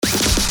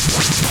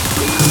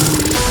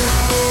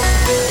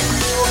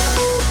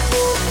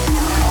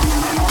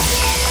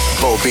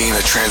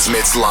Bobina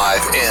transmits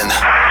live in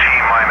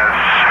T-minus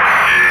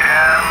 10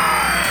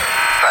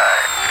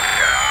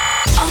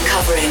 seconds.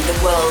 Uncovering the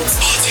world's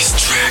hottest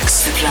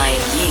tracks. Supplying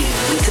you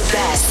with the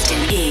best in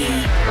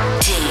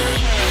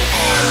EDM.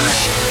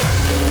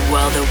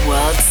 While the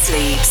world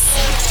sleeps,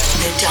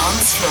 the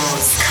dance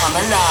floors come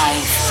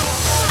alive.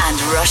 And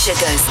Russia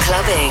goes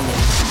clubbing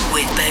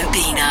with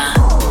Bobina.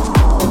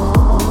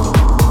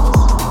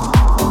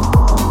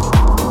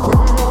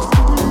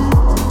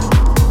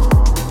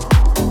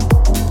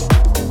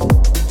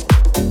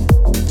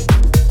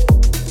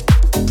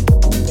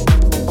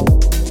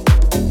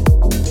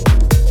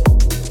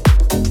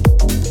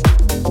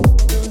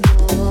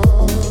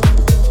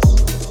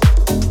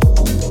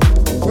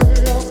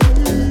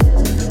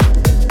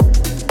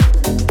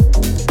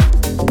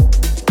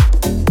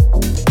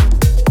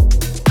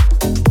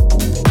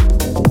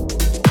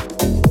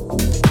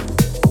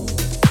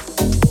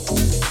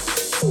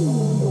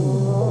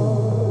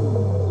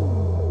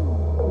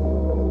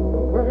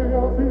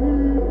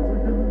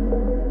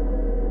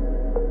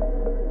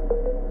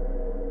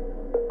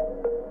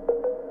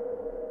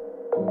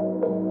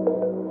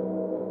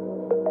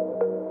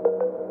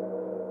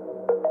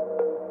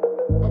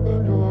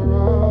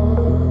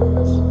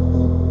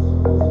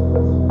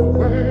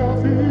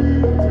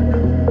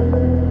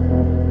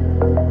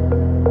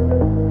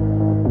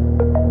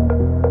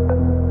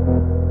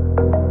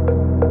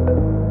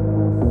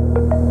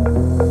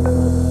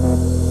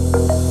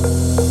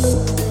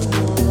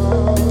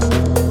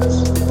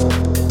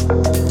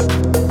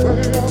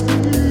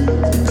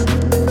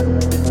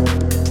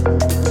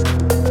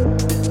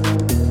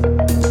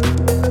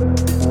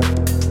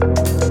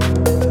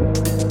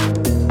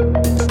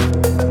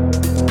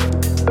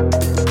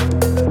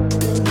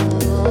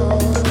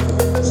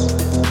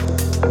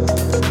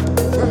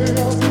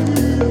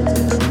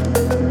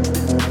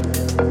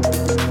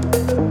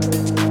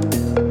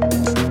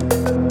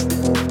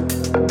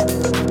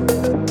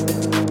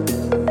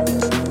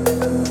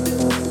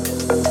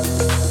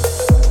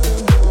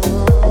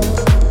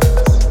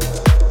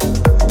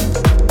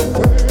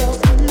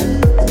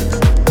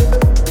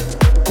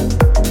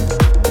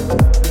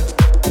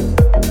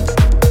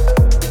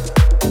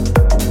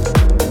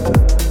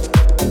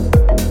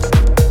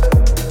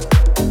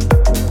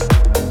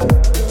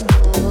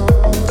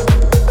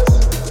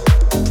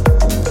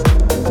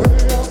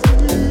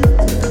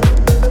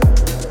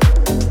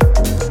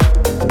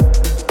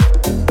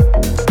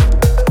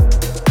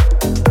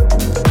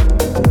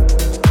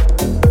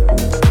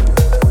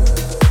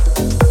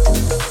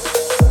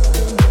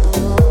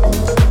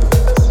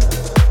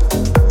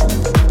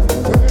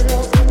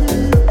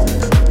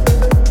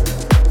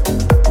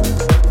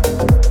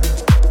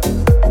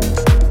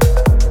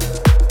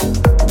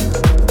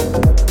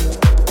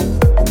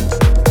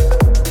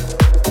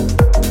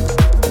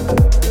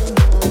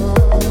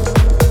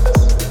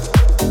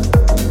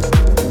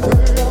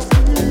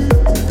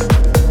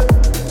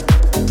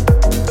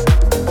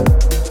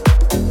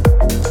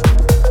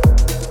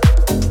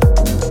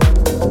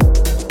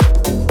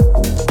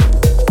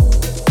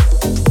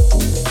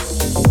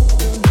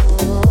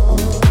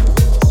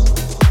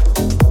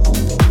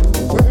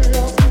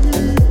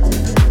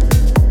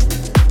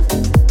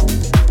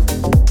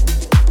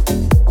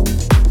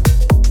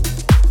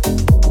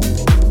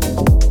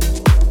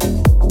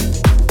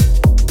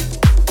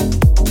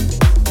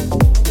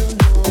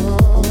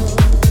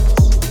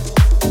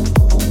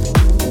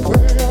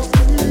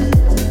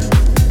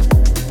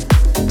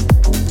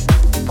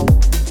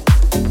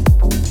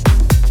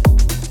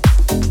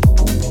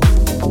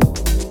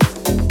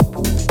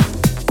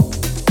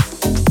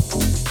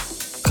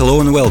 Hello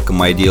and welcome,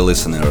 my dear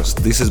listeners.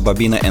 This is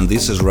Bobina and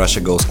this is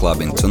Russia Goes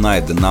Clubbing.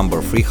 Tonight, the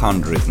number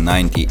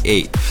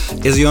 398.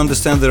 As you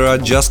understand, there are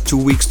just 2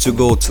 weeks to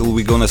go till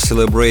we're gonna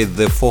celebrate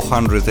the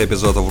 400th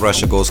episode of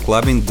Russia Goes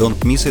Clubbing.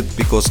 Don't miss it,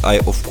 because I,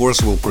 of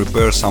course, will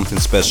prepare something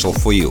special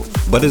for you.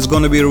 But it's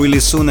gonna be really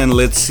soon, and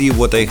let's see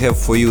what I have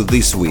for you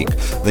this week.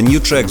 The new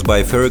tracks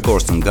by Ferry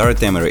Corsten,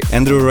 Gareth Emery,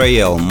 Andrew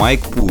Rayel,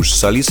 Mike Push,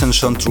 Salis and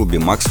Shantrubi,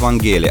 Max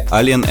Vangeli,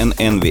 Alien and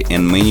Envy,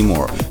 and many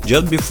more.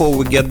 Just before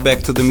we get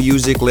back to the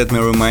music, let me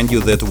remind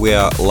you that we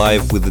are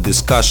live with the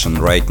discussion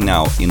right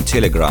now in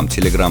Telegram,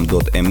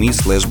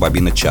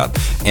 telegram.me/BabinaChat,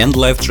 and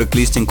live track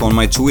listing on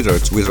my Twitter,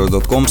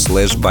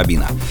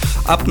 twitter.com/Babina.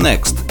 Up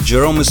next,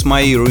 Jerome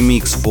Ismail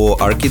remix for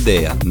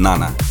Orchidea,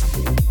 Nana.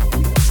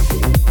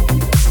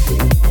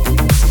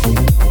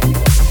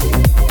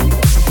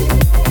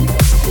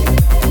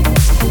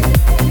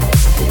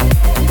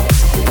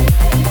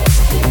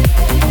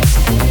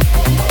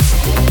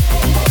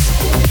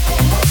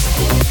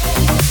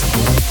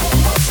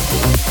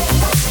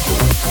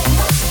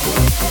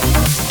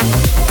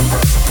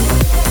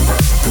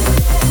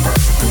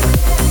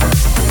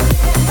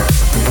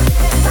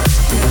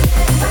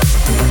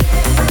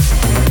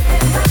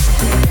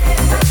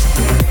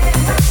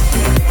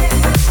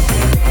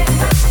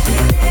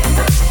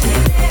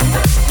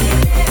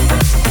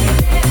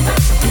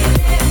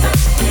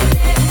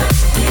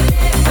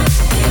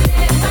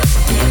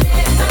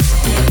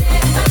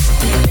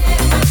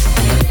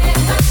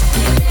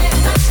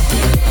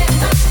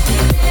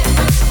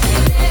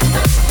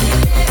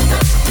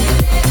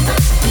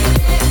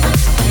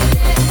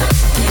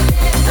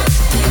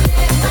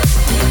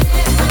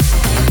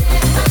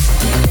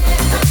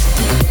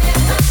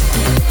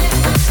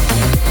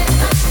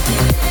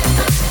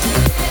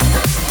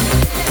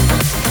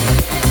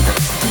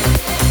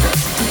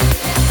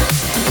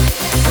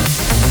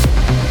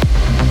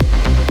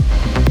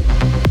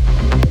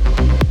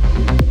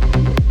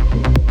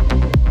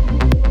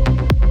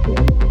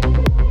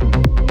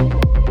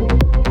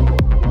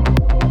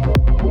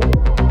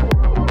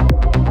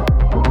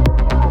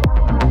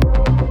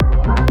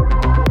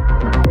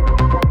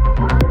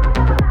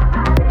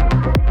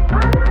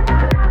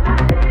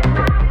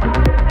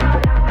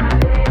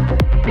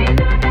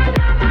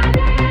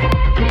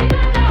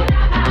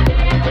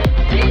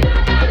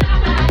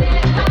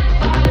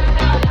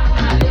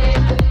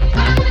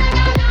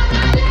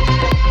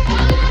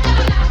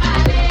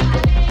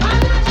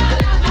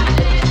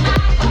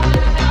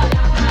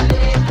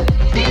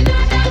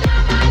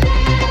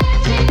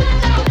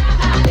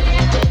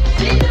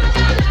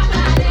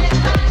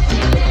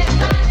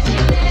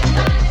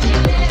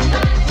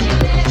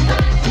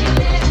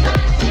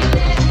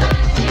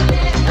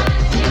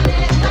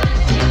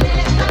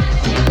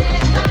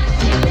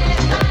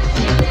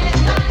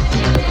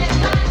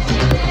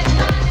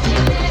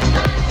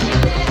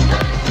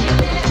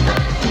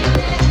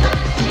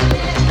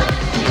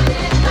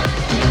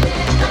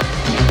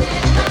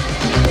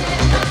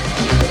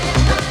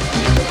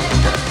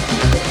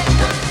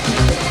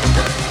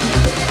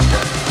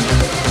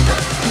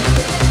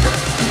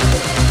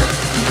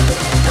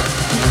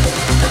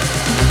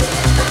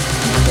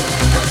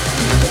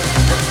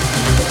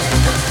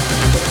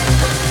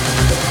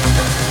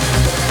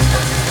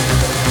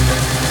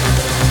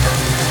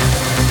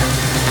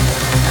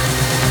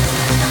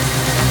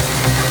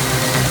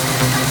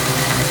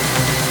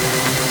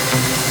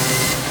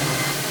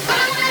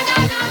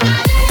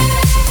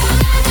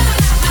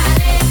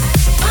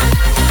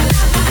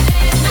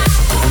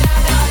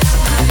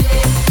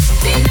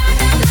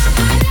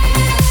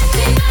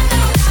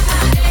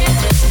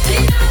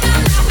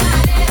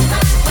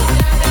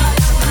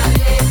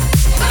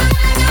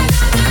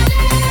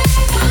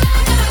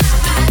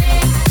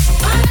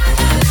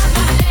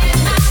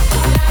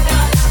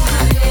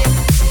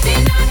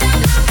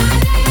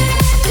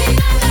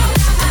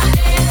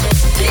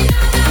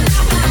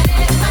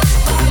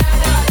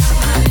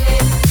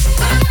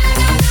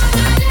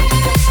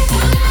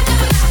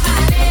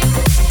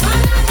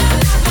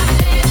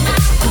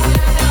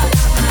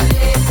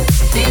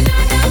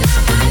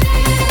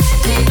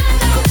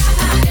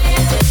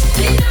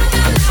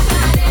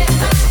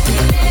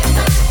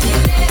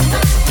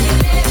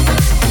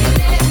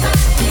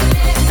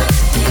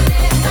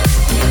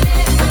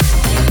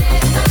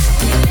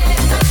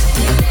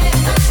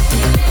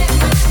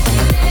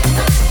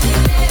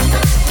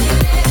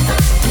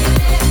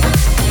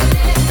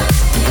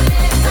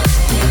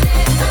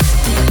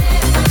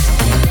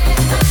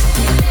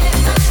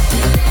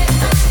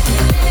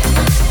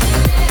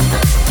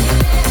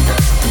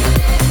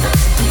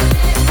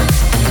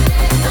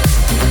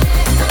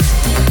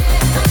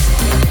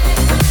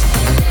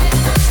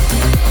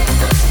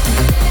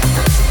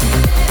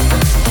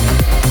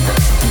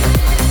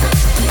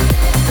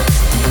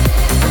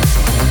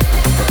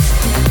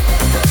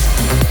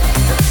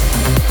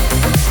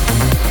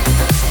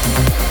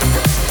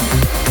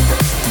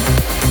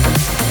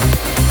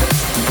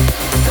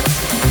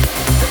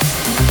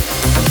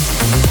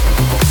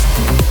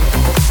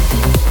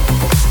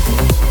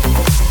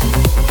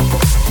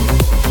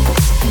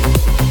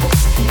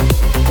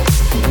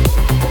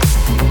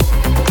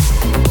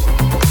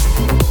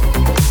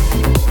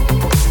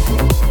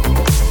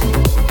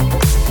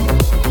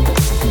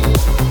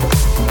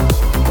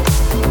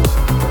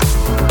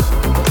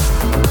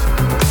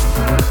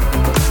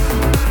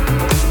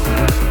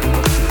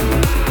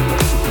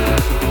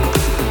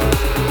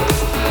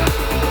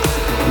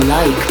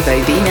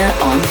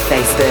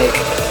 Facebook.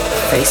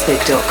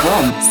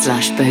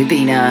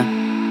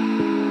 Facebook.com/Bobina.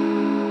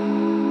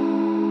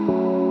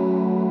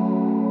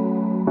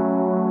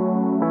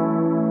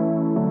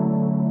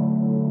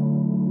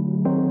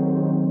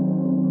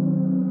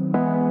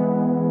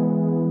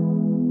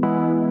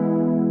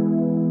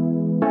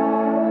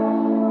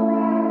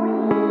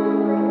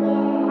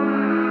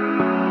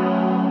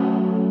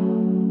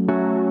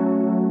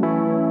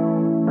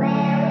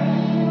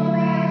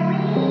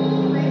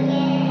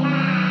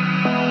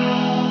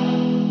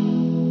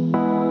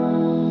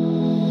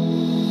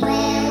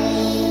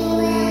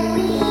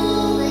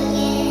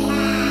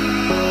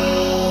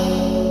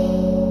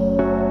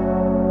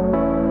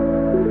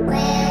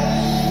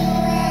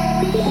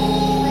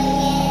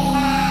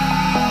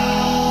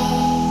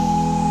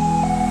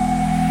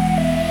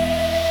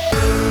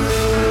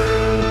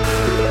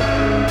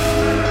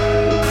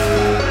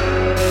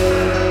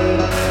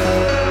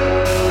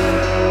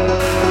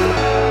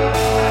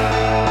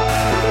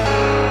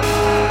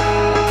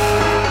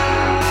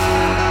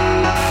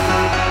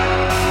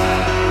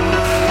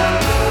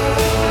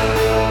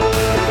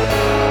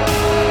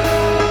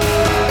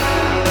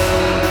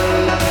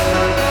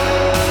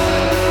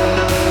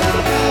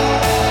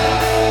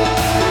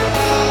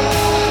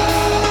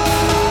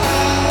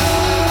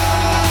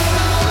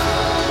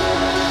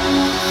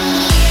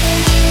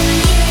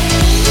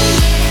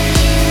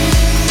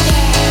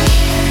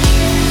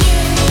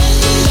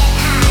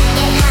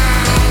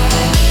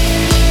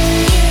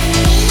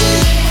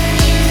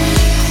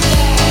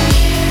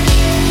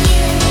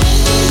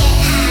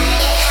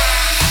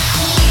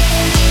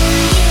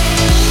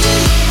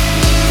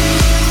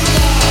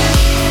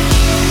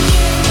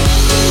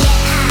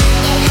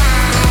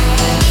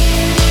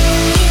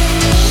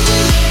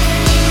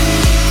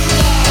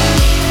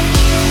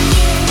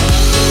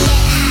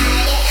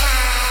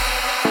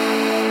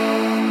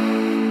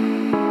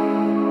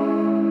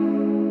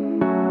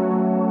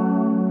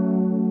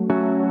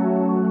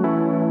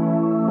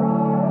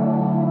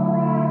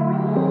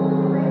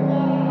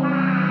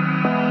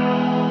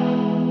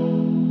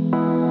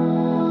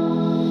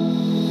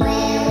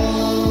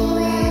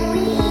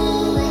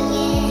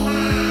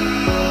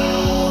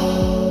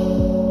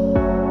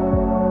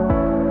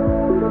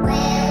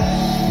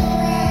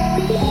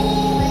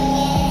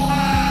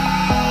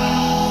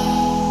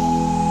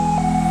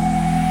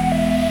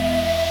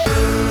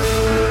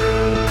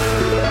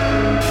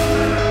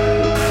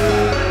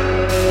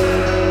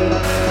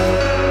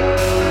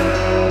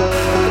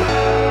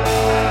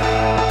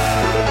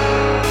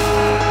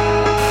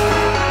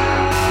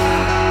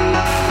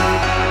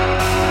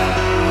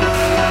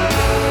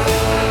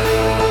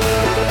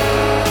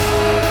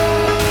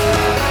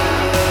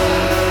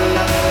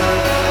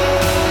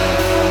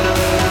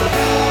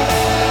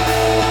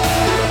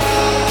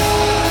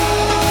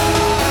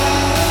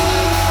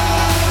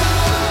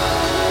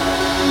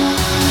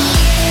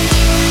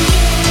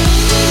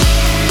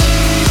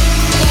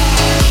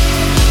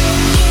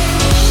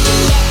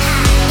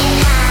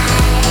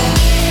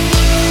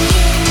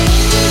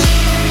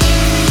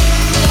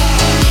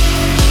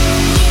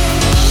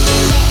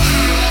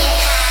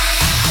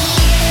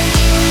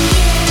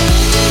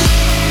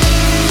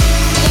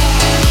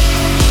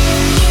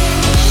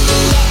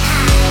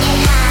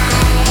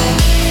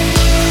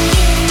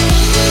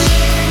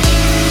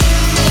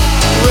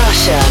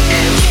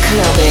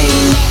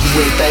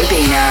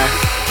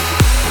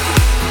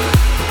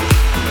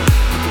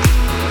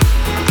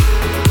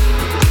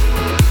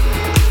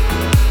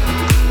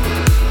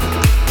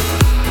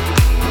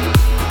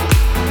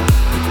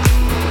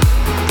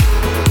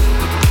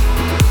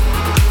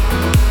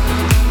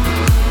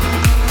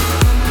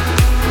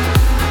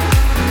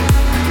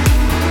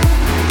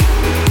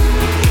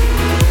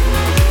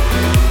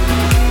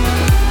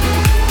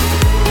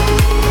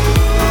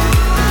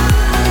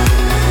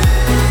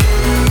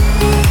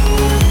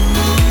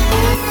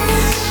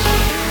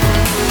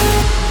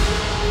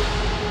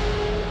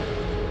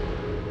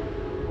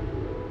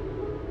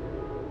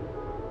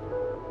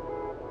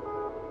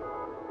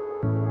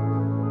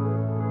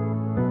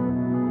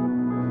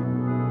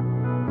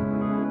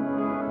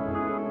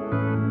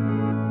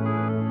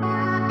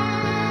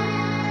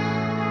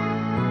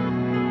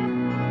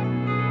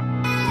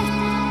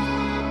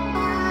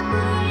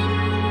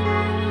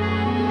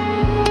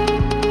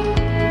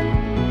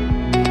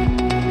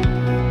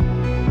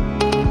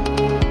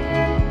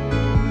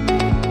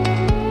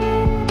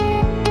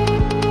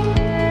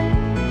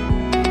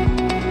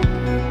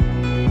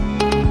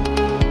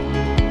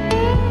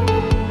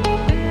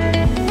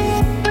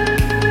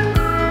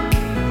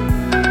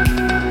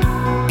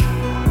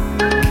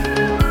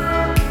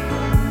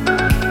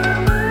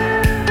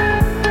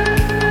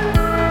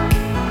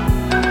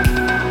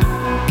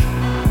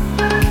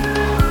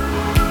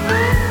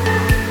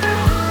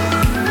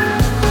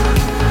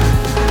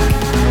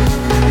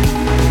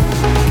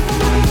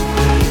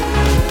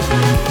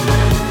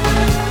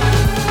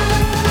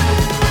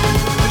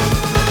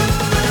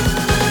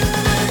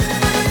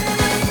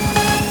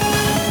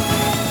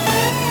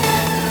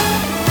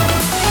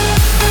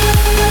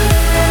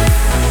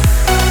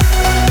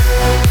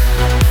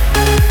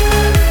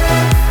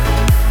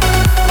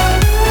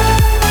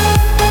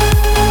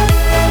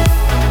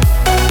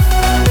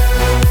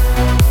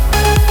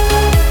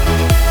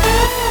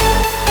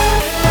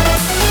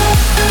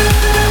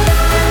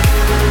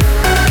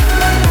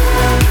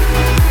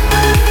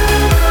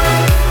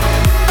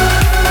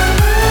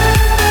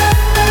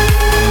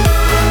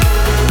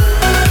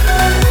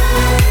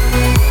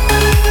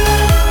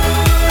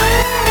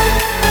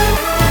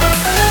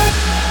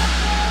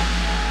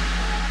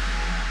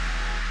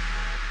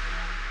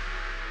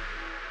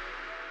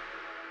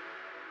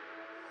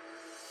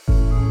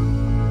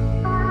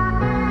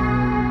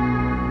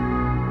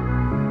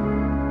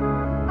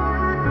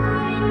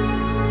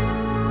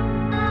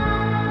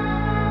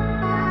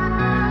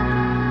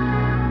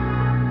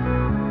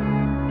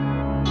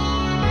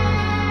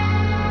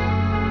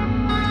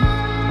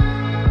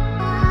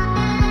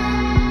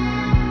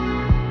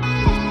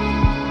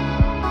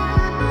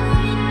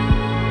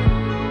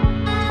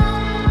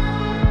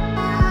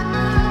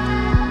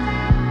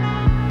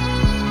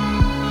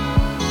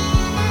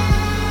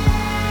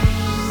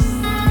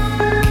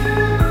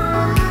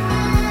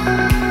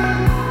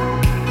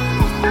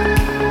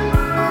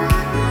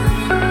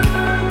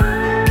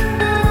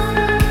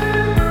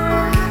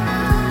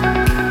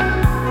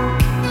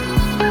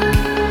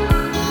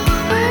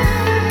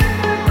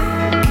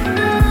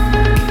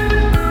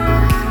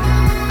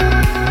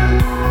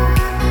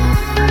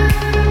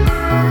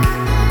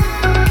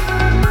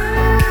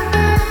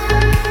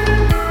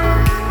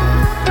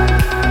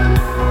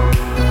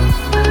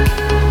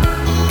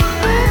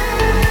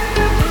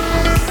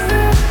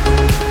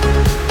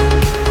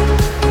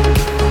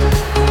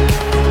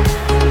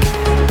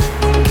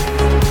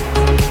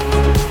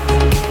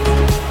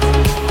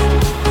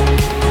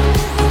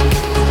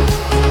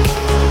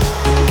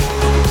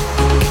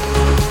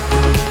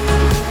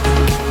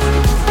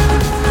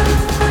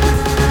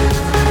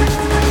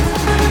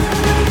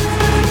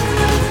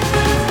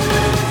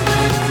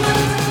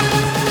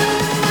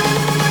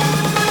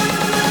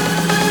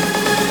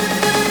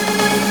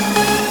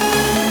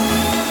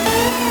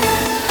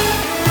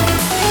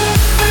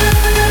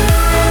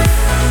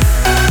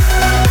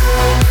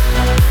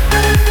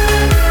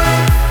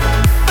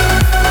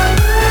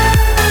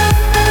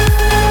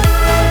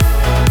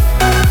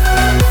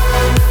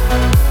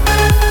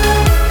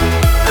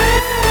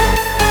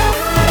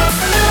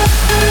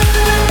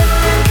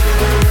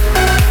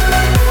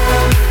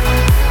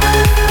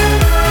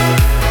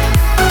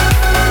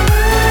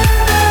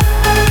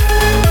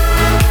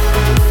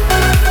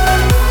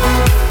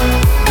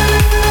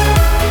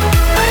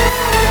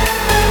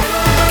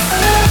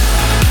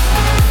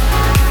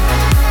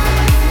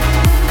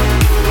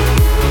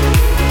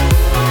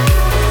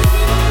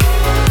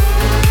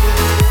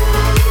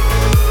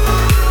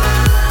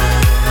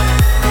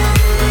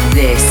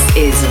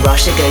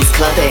 Russia Goes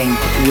Clubbing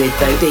with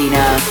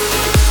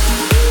Bobina.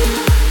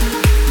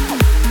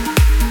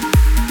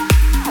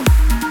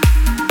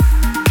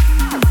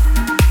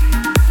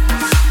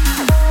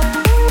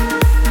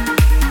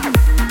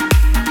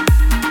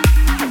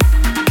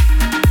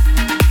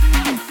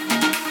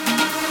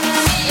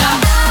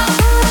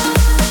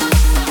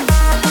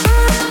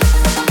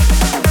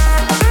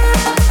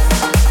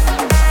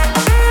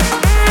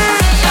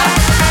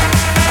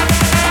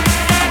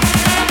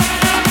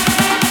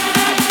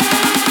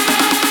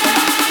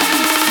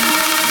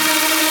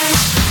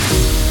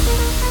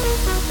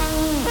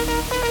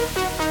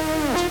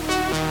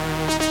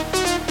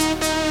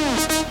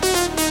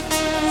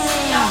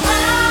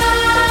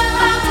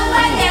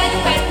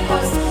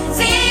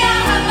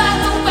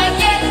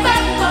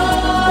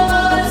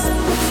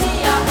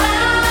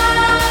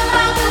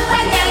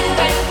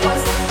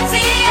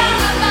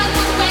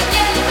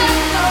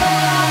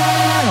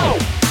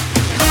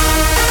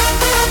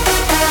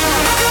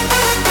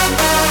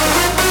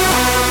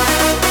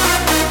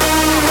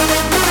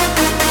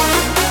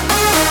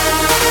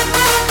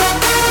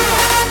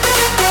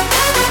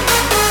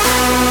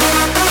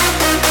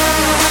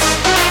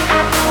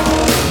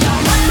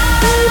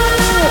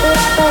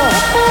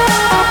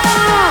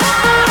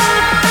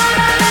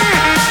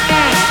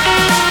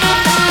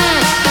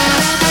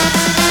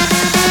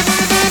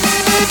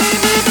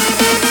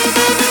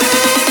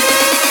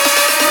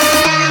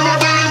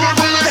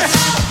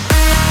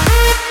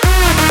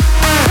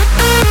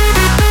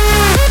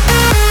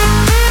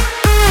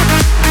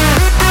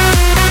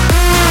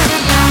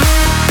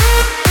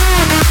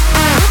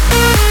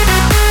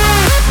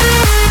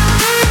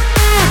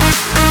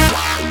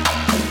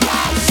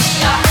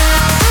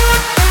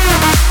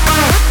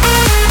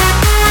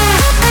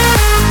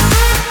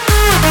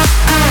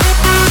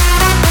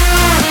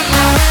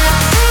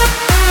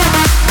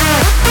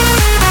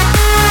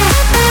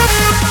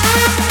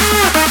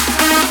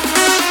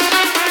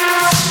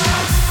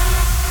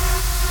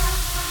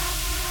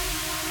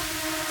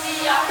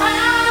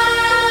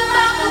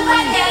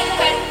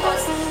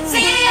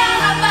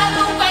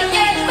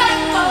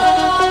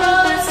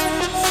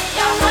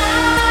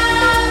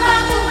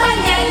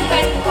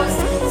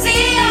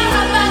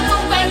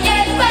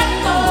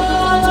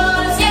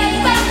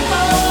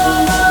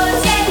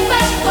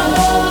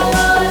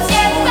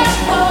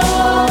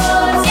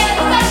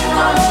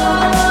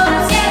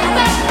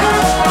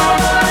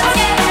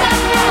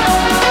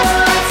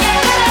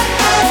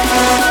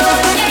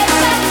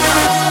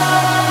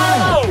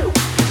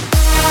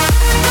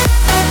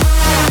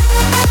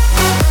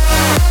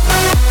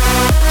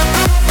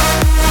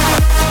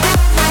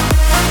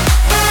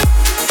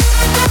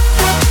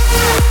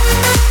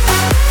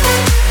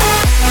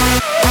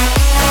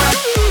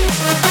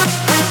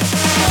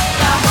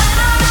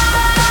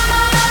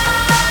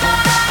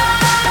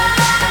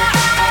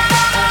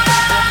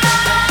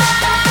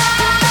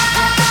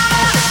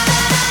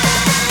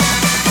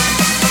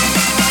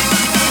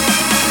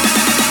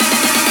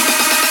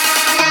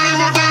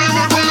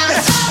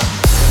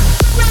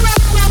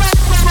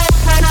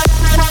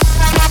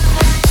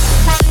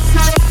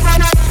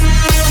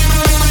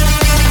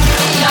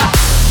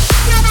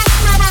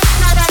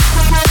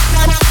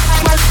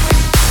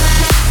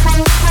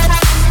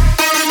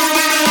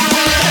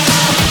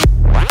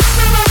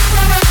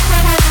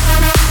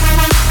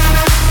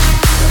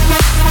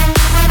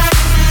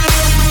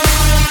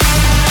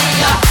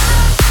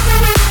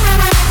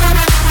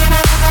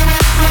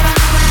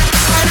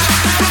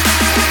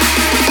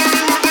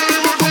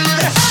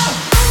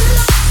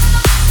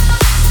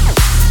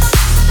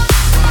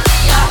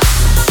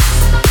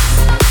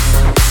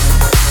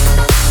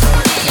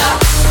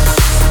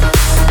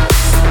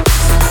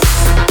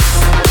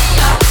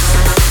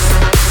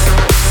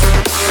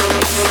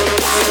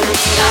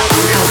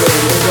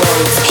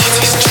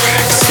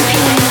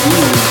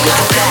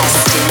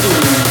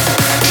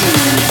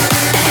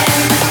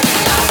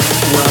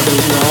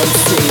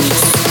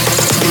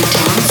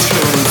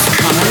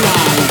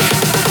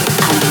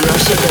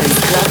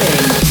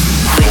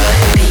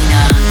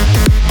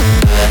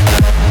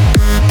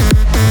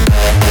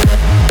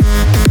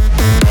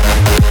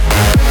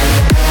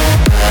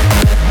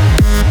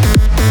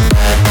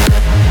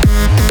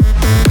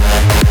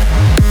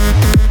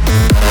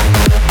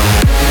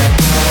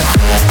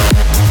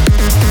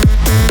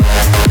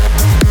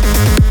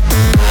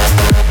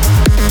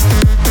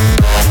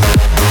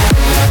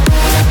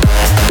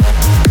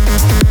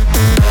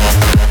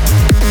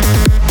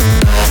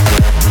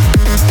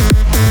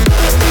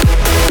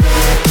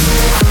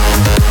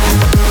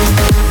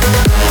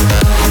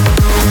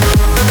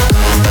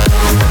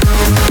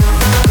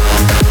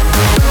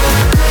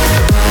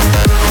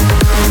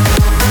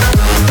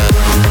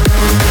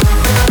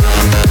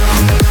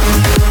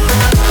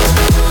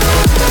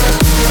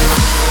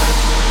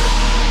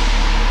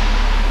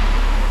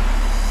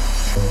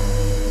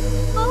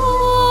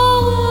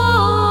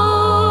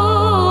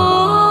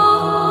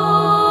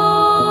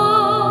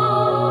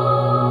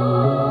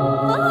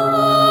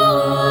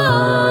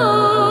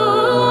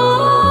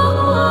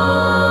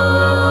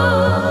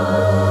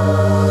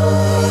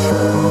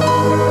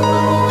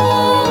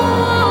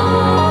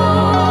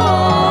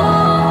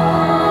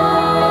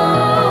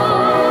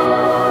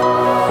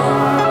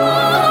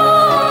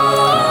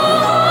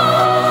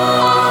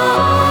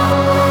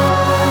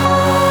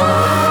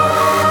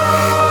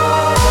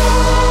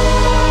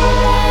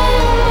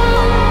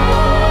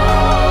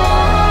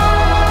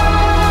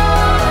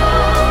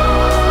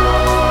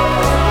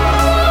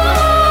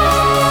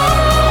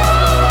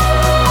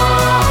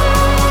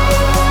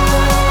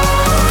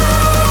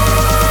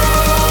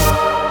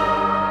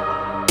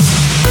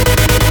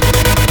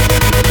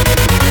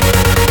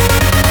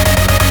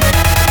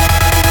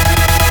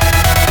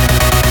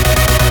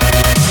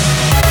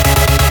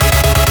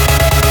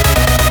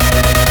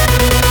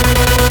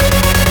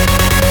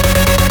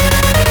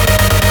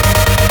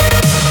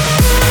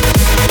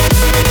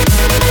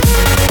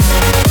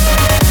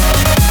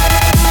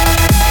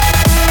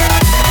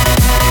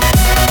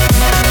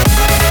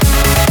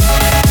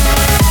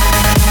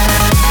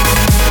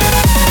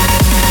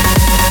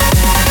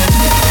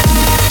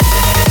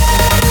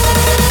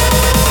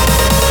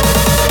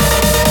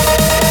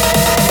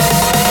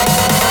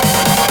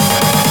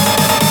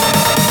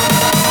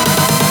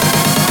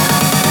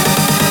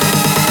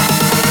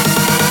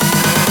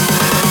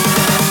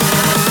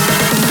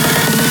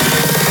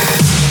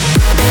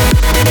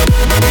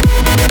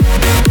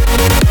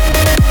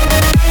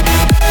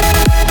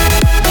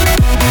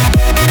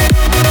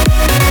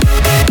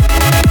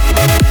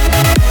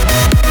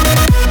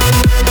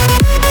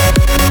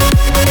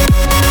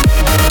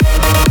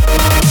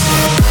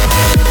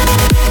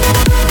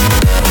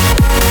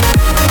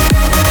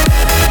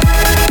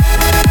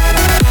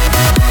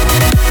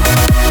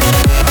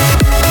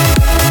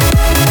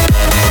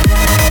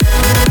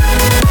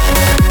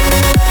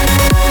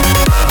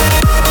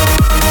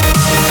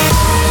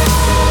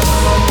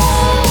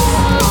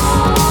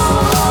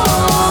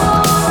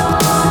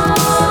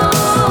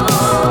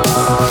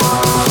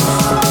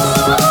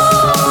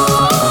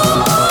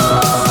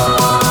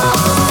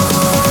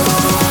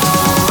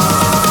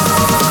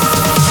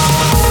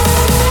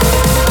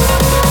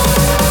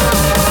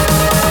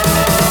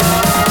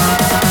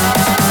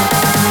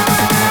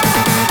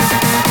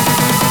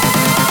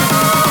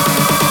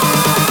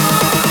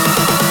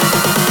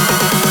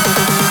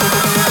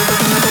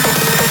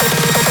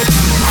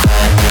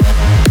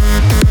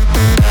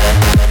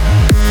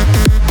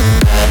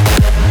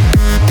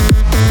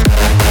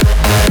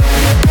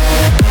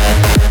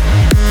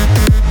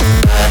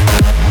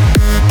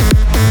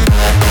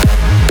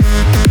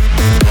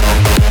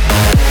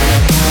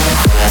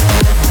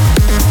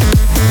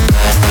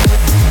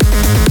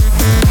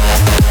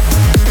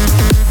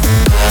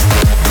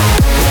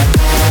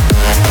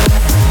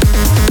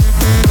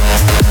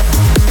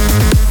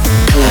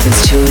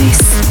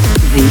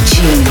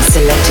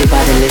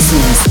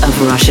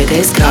 Russia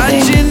Goes Clubbing.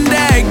 Dodging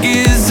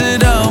daggers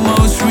at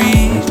almost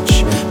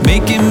reach,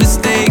 making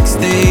mistakes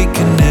they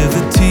can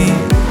never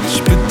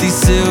teach. But these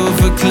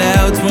silver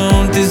clouds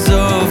won't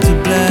dissolve to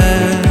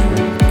black.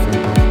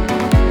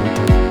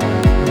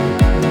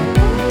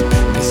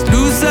 Let's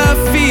lose our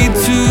feet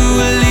to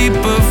a leap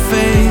of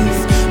faith,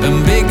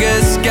 and bigger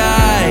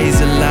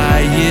skies are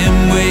lying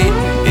wait.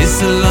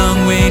 It's a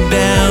long way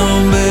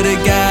down, but I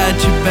got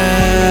your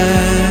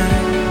back.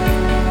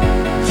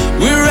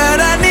 We're right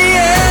on the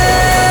edge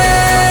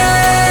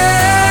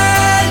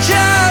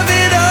of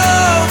it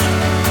all.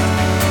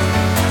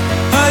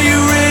 Are you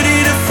ready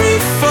to free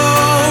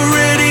fall?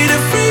 Ready to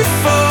free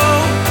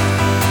fall?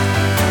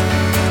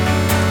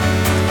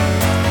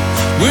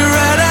 We're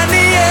right on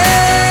the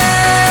edge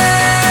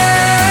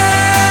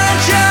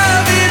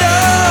of it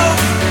all.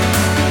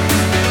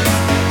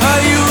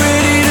 Are you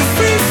ready to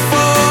free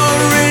fall?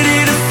 Ready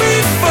to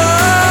free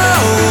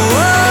fall?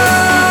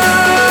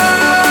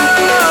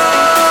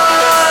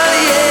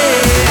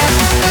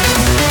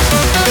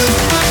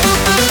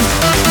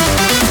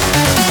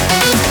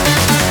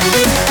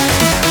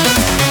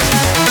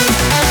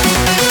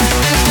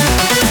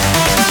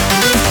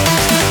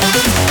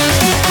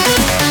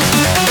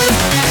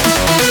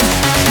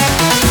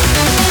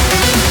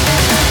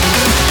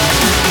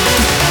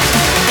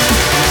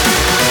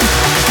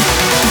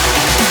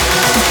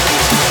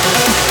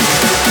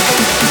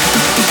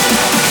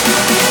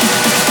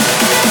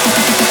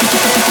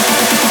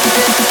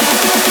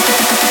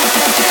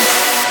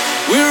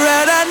 We're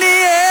right on the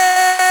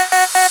edge.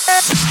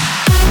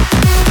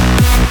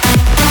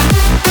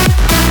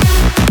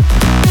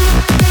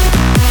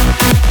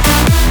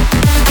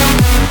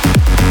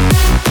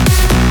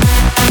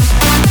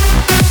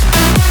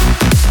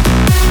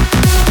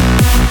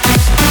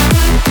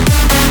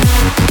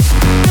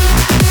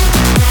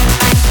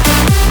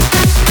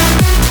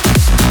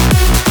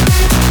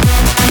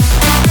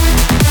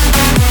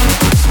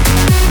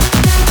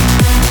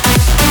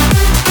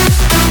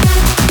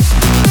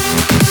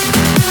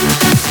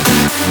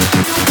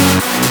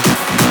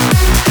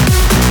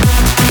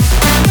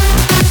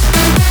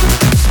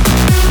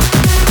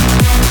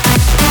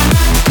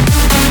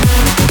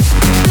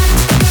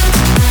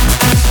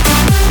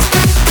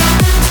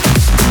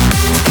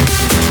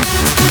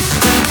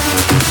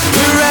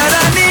 We're right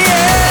on the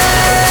edge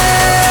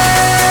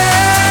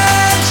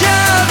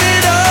of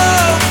it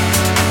all.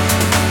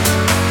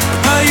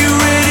 Are you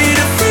ready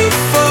to free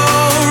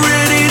fall?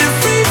 Ready to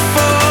free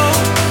fall?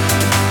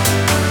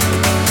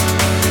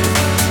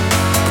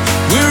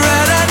 We're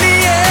right on the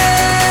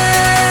edge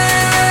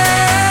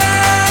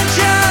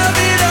of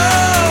it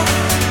all.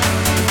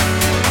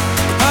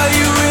 Are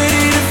you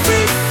ready to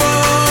free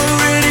fall?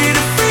 Ready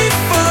to free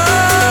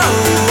fall?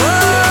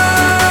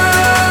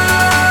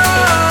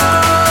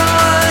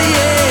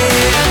 Yeah.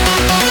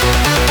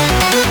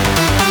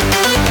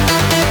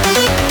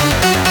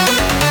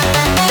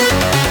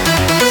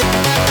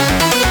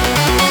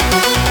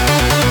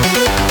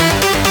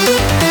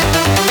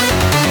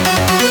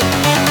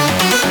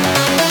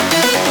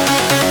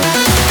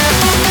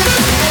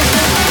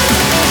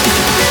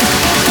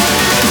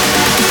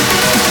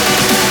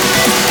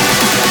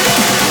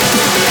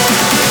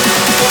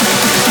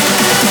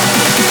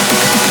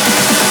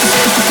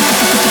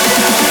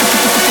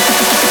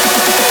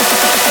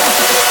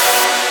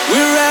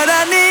 We're right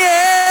on the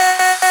edge.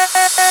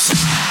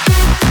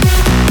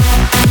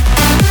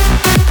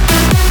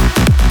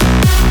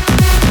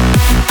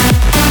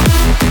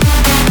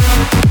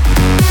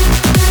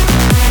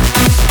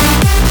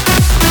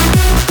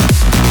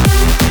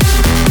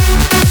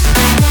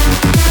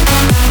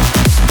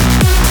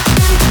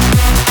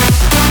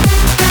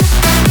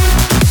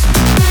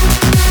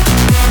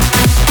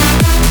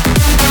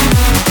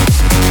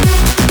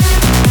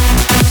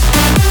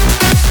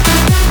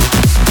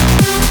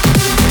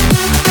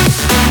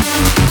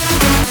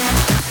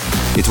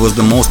 It was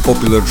the most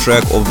popular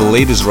track of the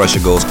latest Russia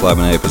Goes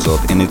Clubbing episode,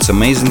 and its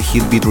amazing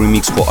hit beat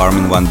remix for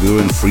Armin van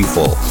Buuren, Free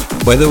Fall.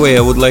 By the way,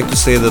 I would like to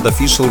say that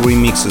official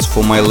remixes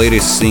for my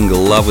latest single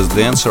Love is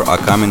the Answer are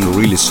coming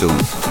really soon.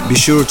 Be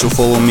sure to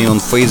follow me on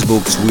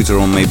Facebook, Twitter,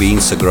 or maybe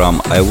Instagram.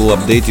 I will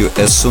update you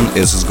as soon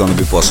as it's gonna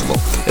be possible.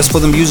 As for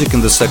the music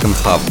in the second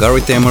half,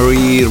 Gary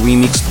Tamari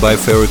remixed by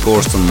Ferry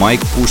Corsten,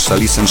 Mike Push,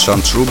 Salis and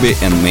Shant Ruby,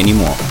 and many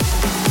more.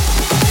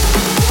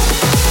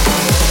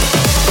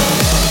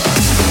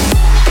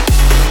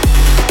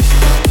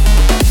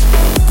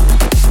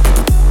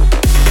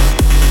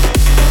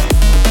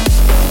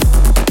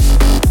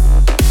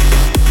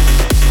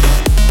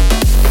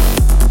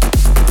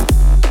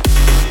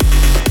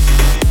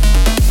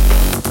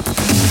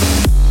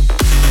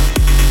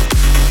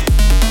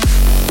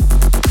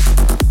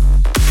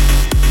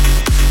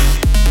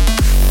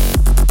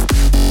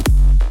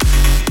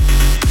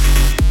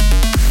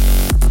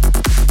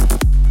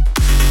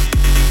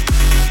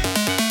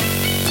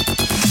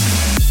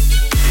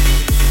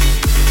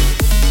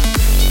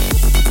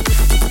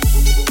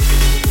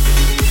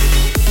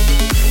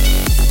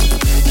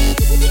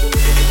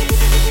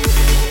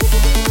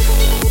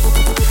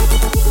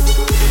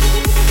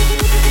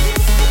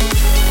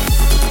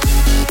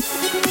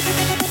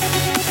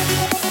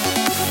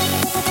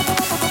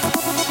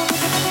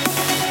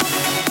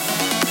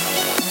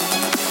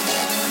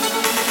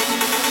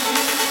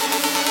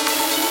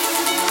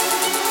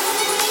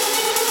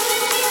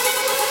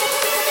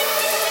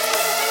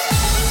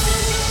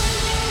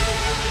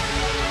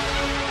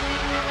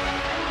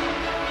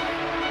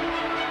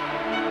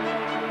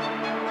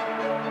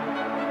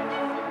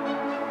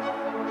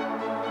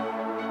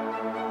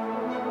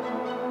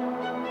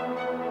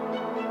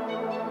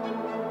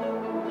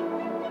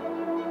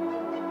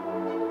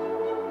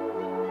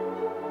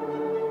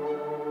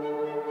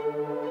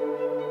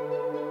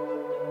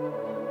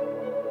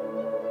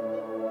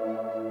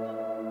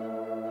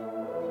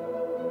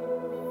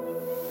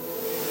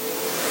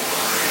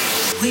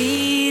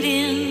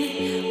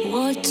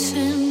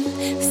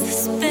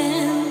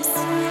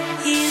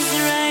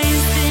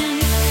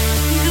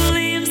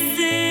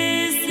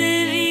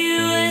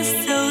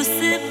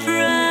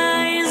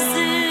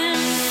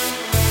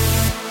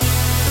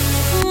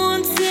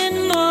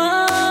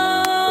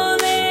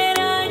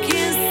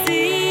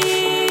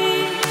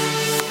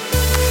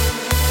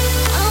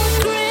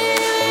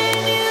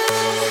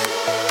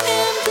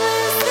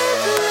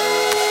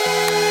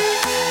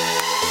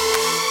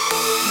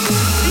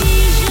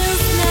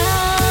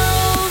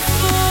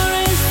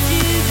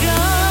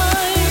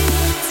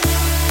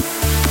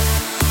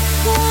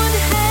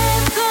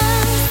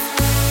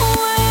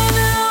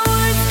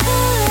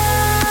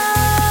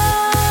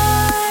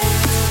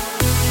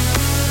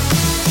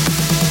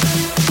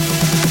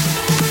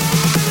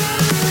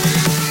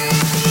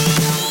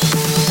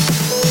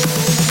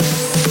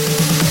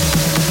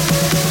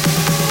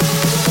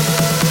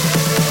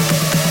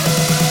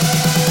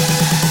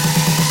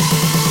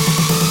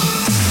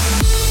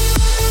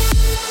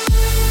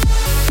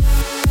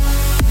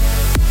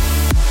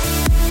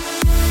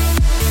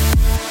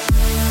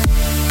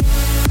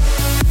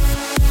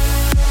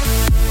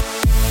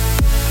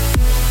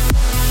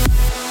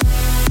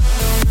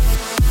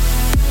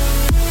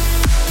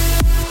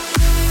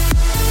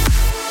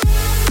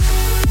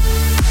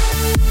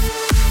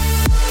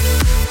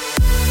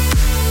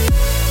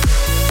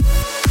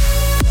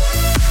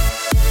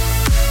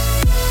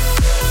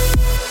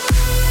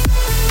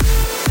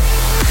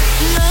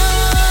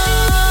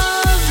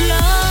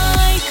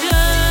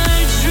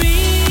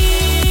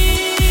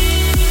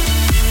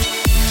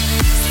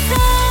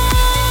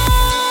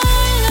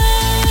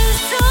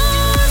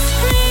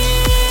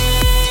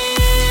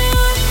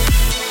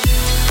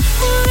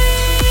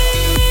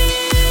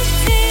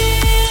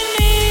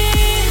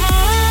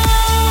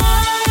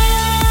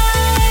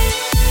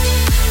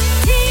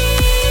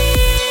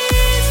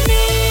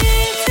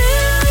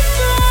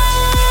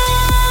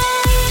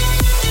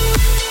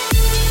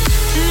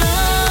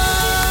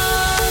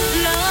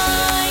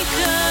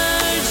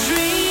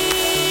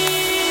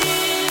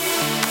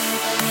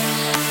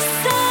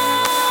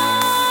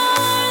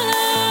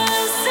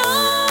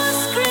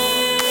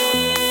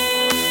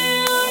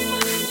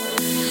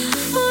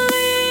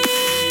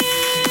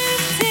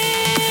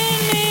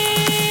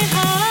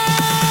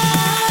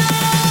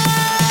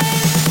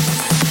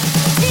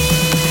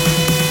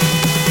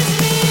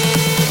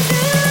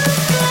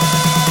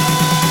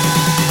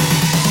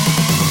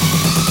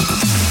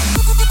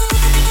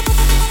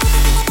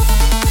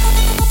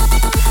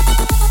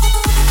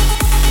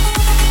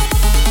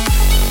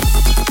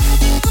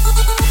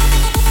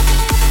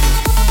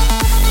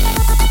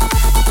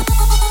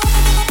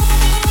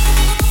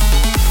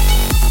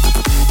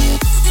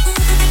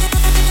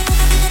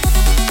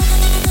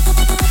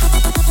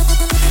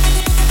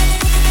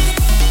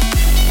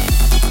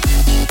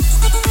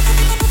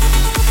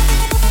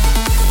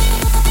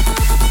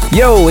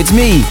 Yo, it's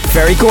me,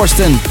 Ferry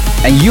Corsten,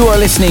 and you are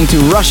listening to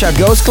Russia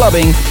Goes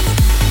Clubbing.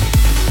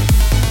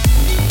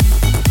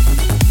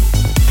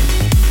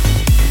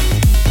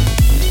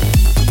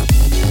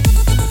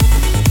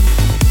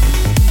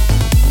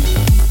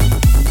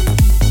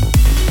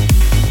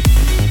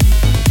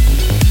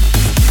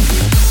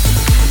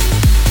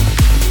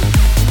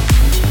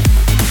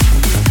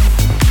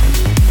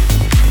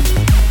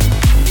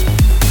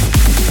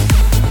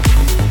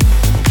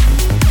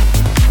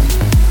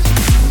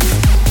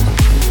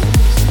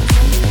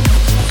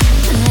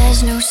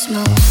 There's no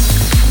smoke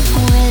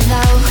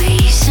without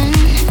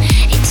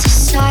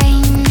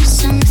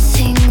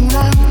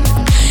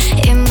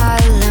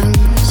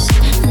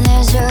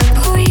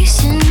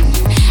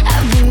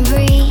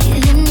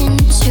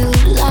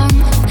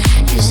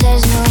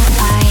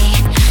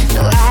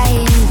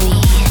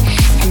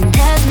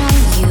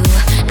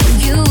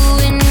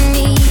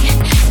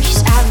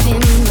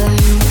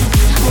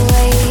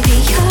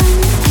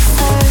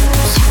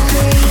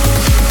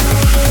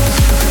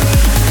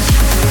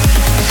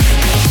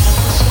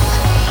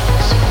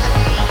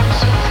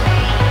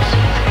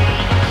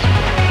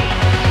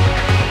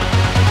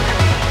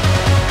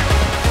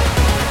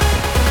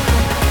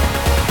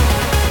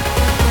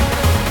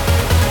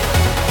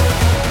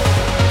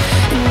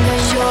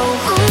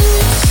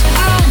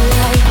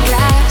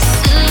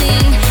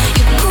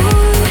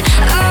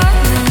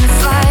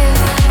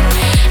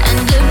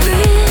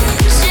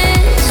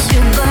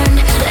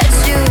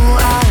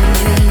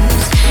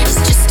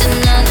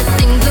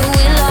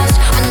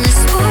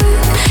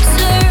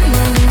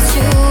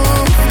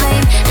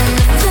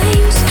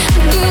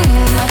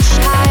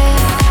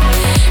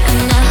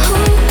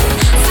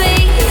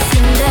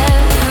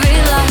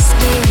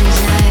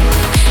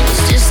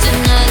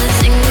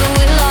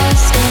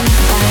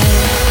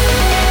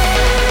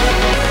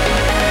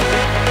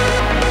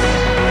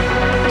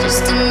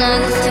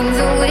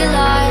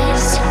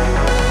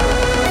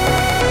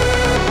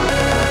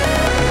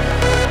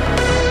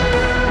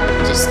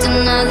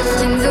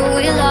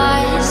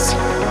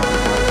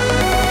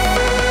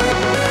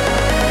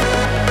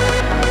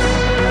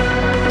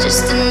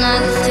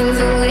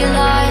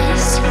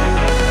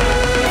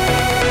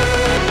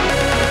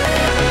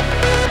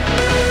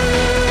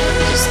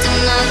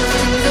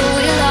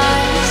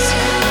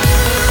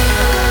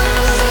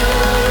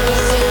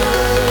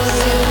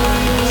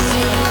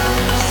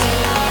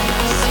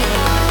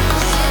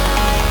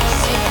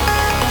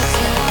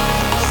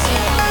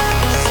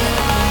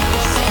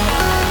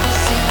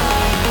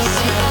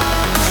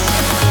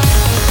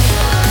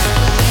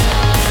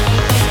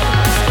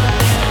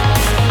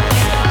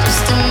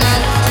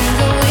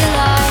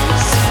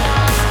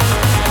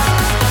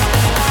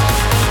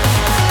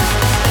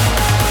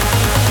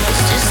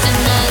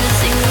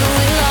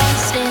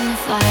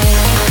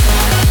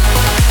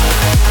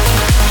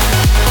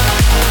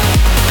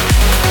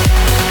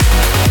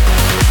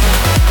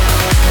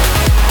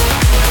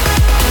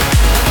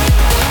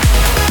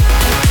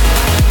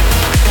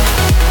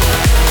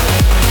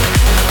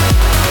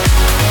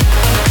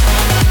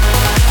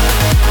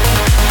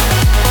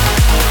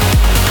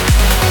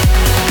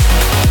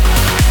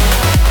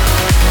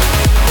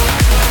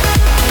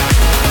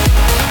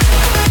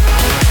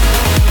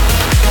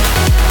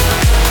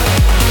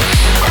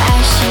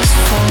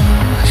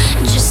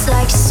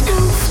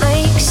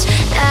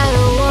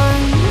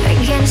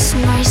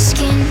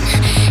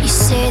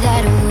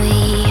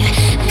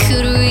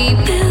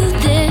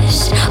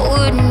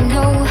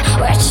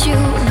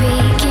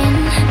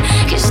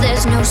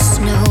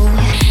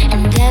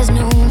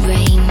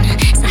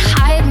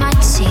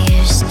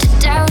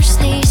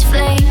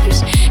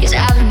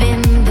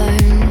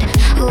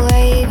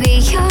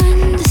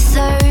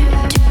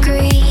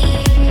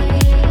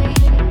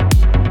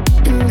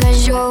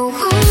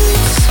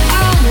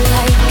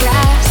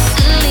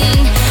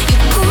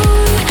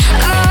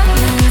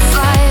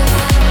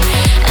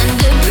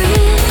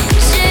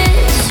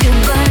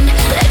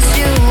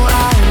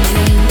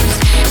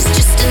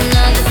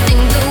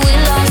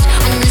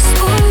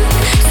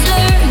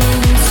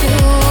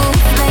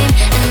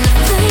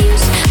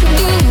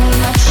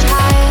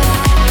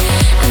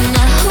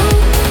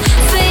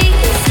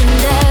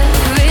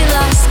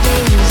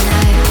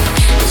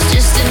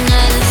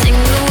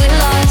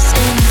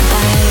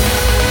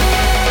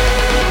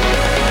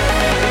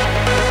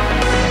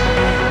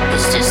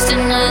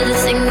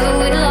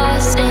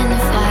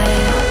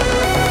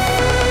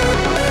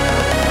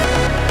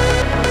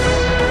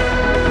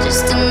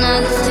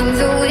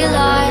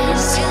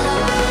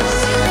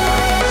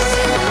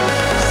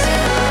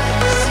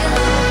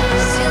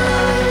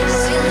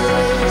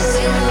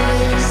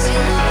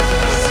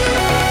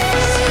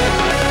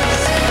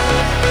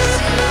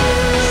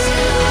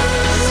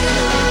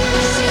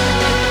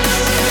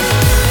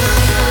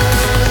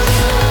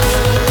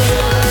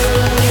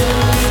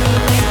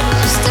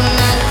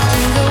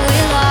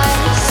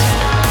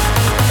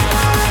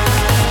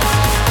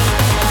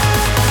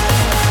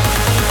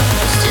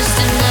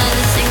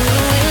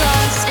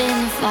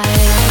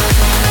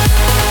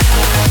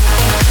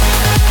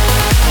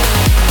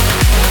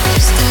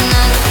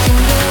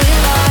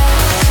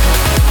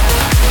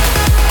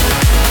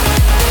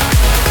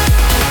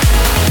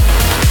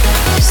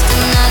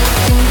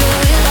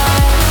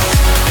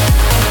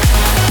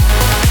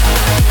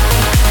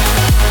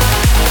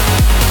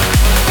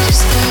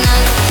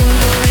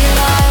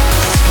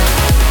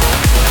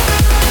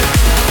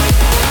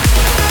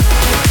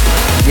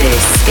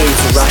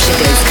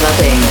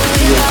Clubbing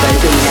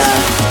with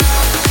Bobina.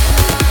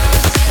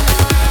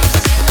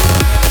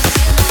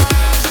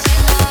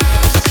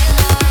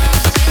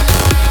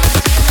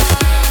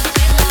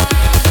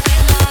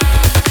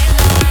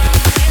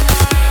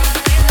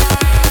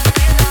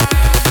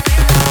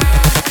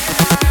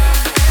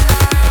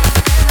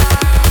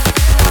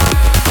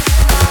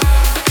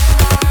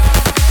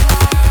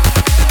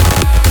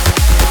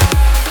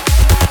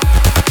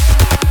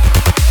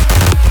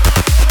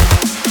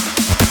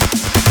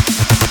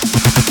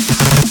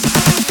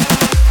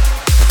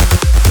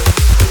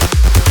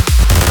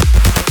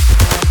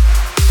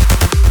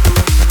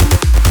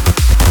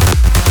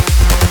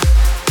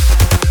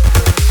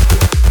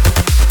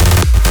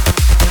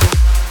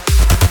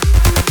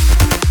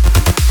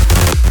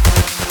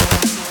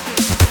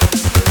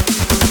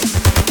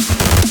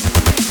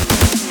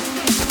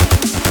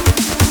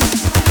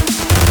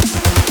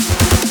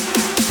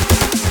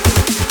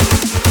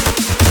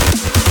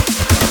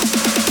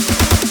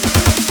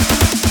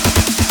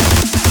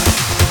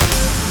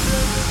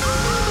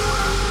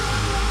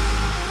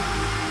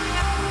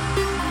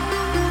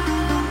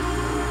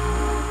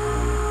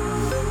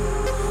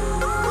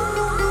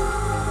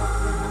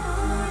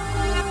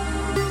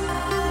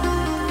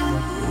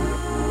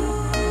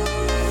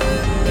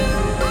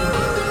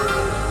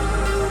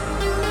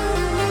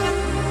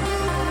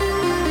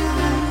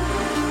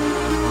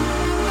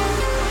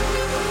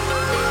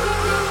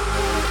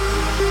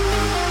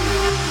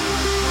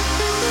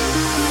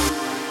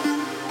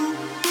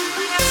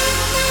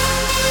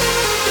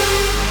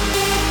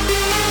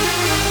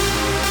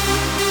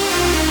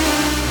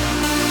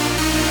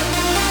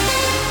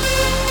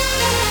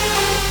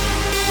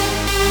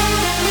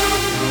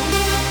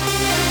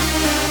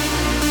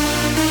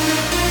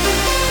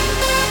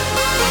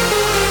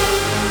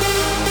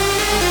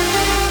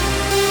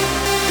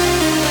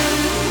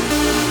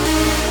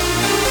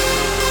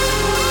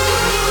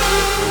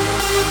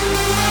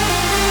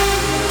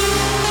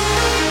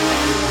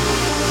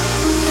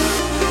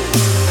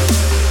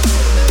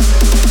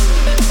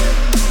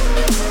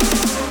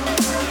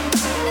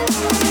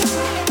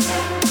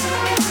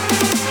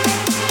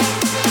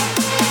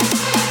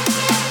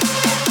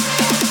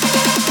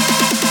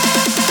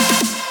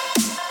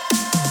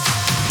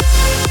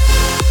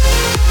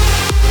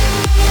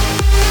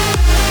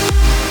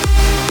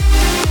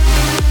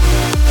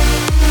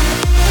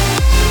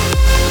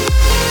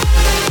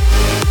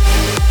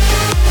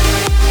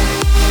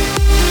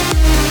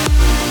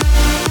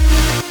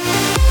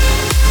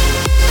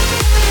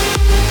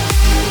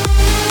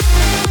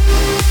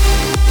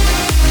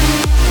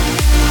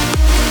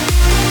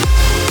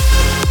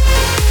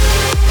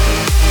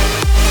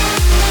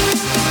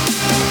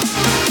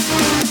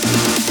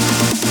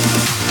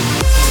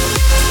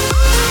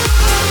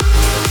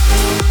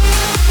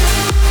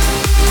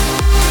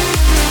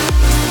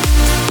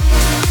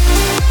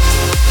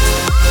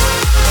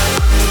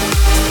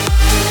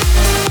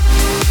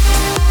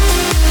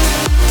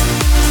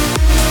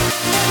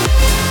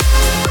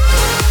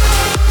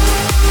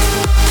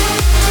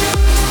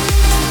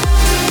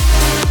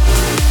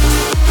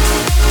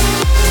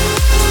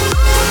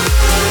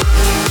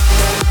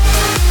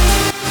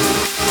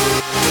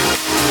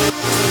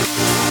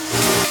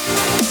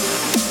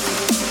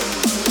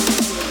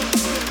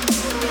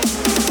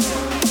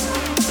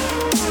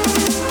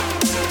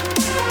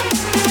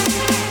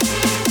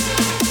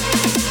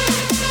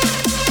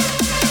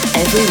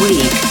 Every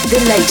week, the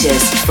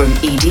latest from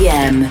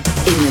EDM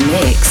in the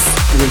mix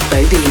with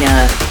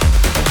Bobina.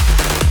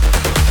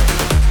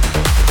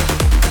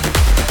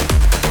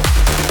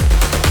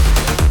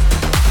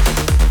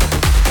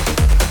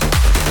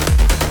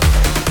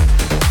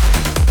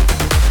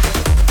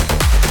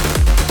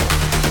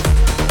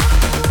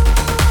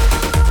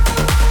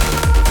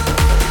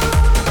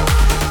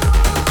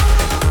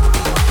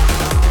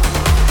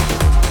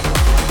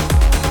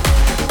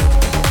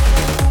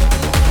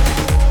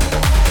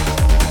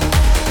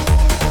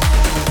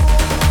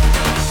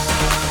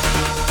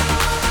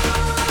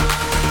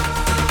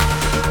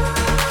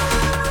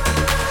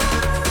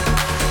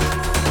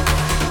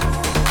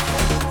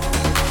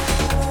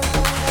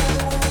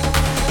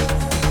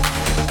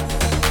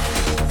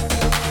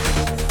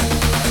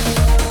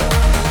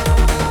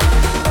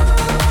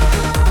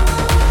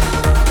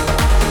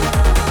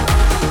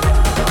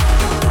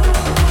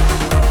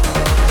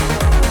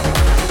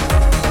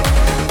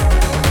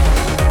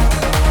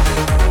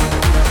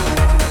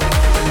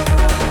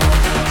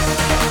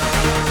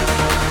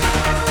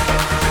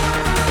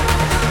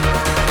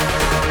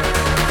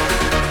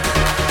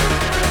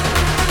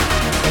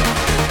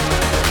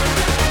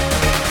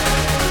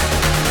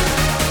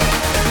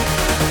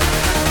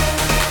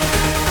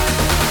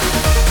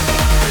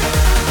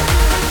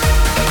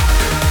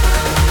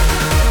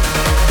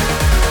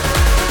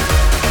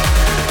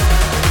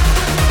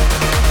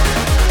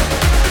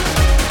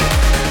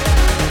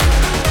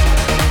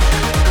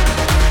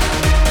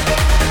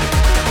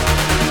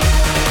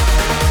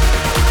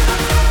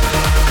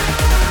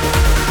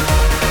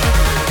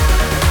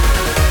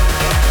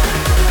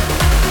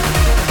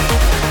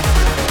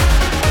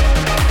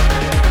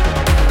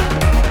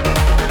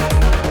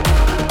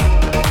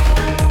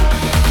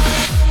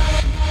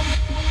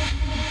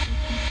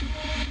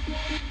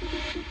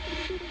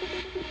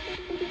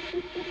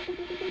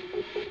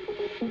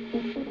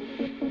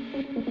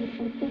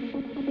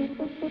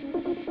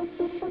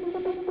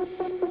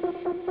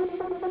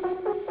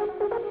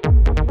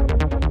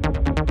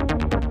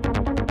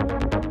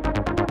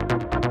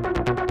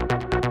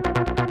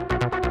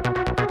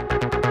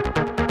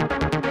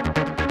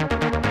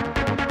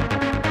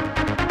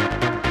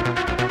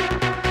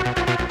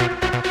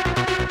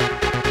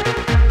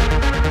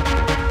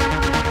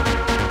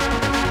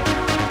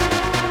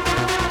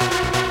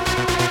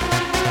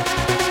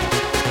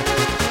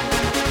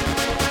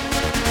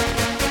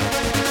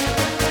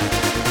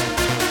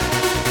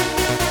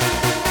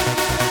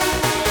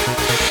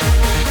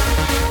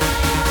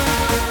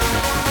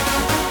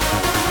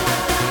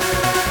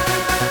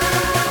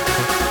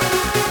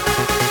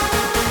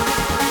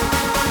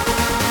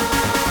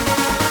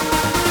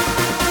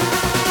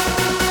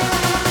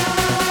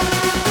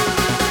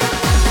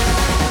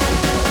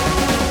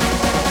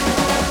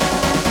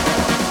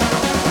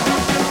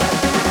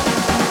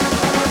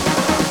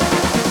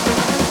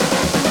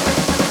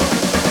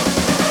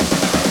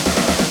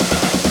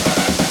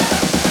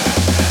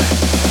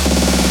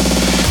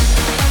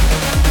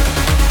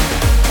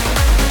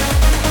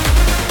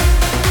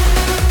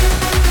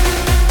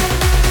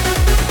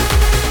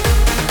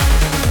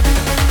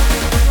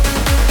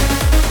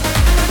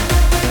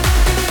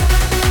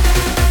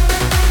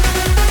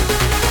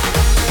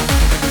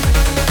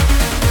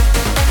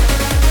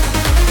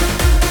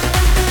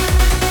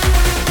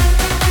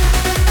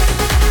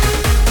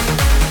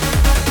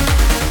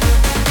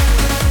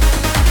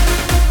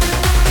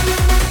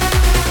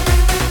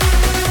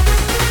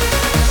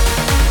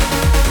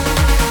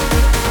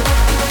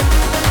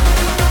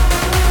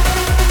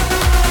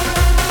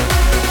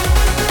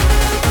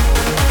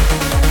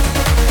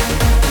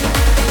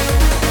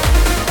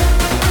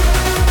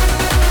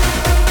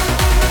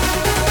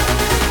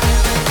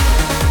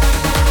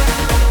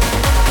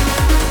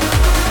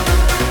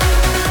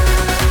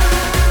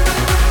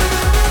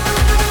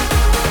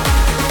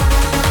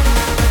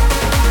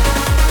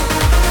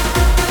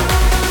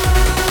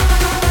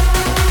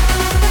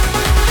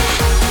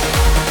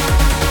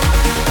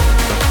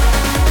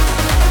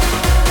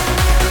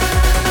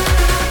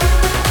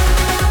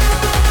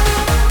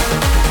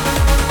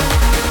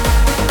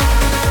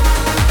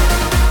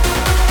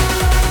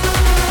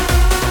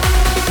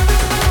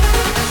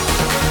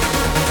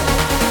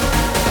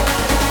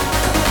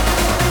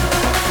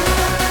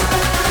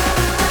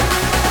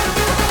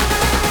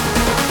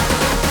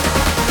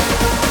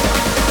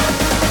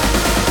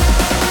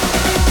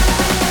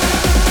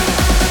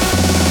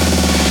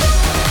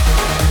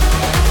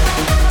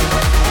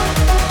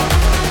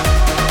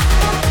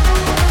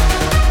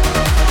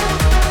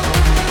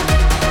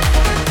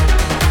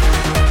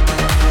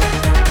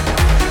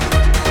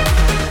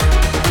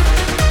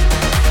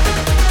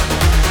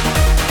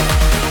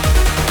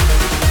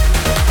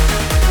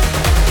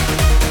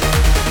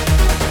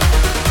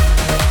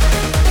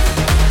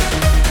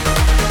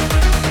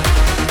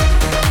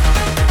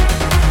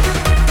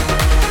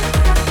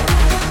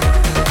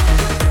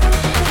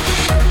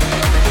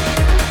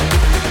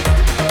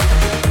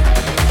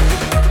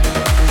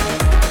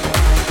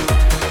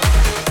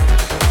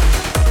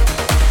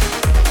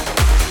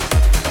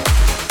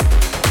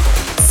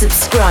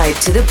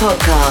 subscribe to the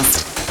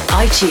podcast.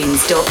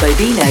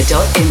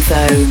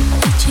 iTunes.bobina.info.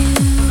 Did you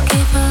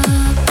give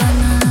up on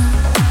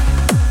us?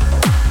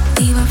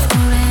 We were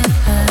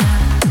forever.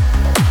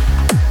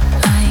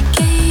 I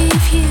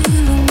gave you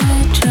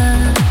my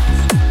trust.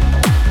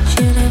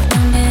 Should have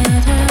known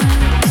better.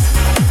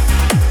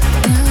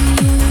 Now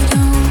you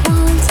don't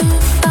want to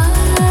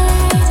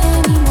fight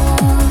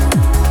anymore.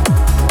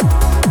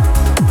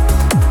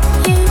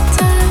 You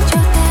turned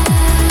your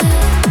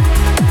back.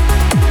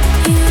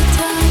 You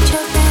turned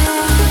your back.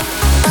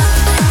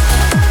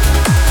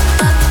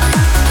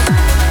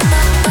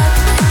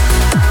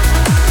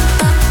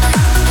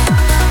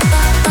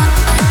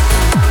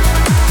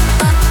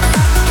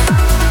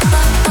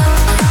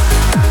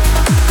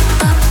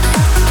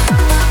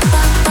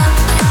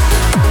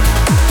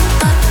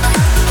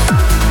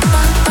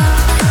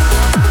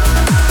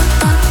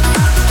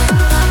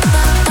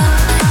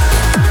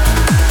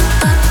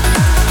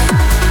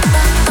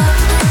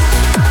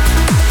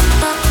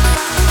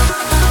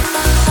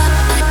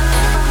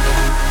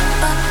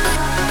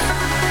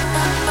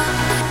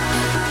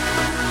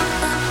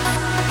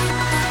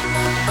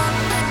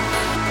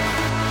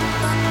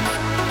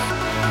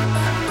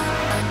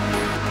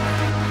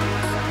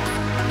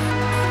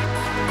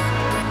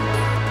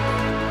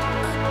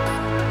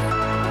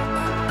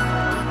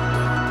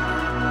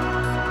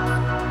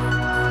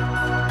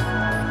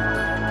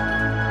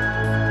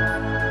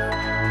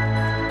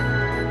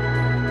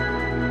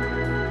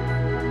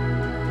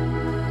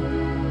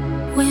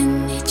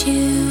 When did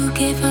you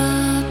give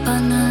up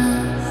on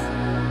us?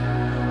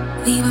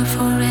 We were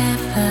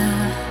forever.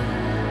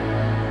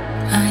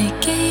 I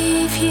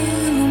gave you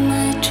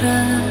my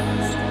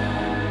trust.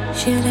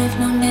 Should have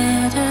known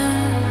better.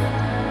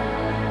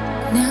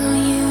 Now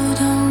you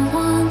don't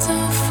want to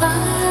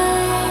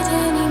fight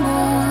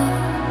anymore.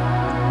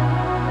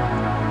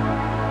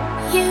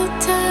 You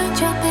turned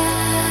your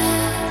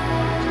back.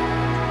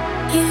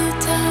 You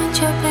turned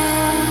your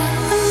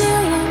back. A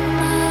million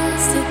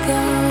miles to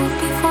go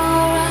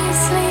before I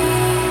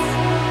sleep.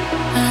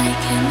 I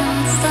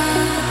cannot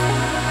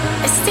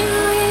stop. I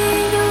still hear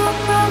your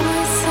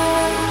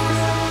promises.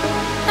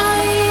 I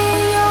hear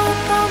your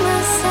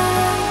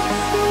promises.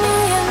 A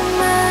million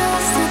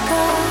miles to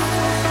go.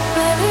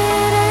 Where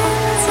it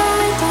ends, I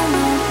do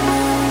not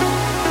know.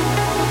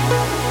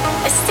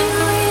 I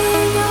still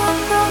hear your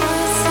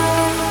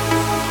promises.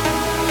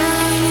 I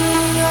hear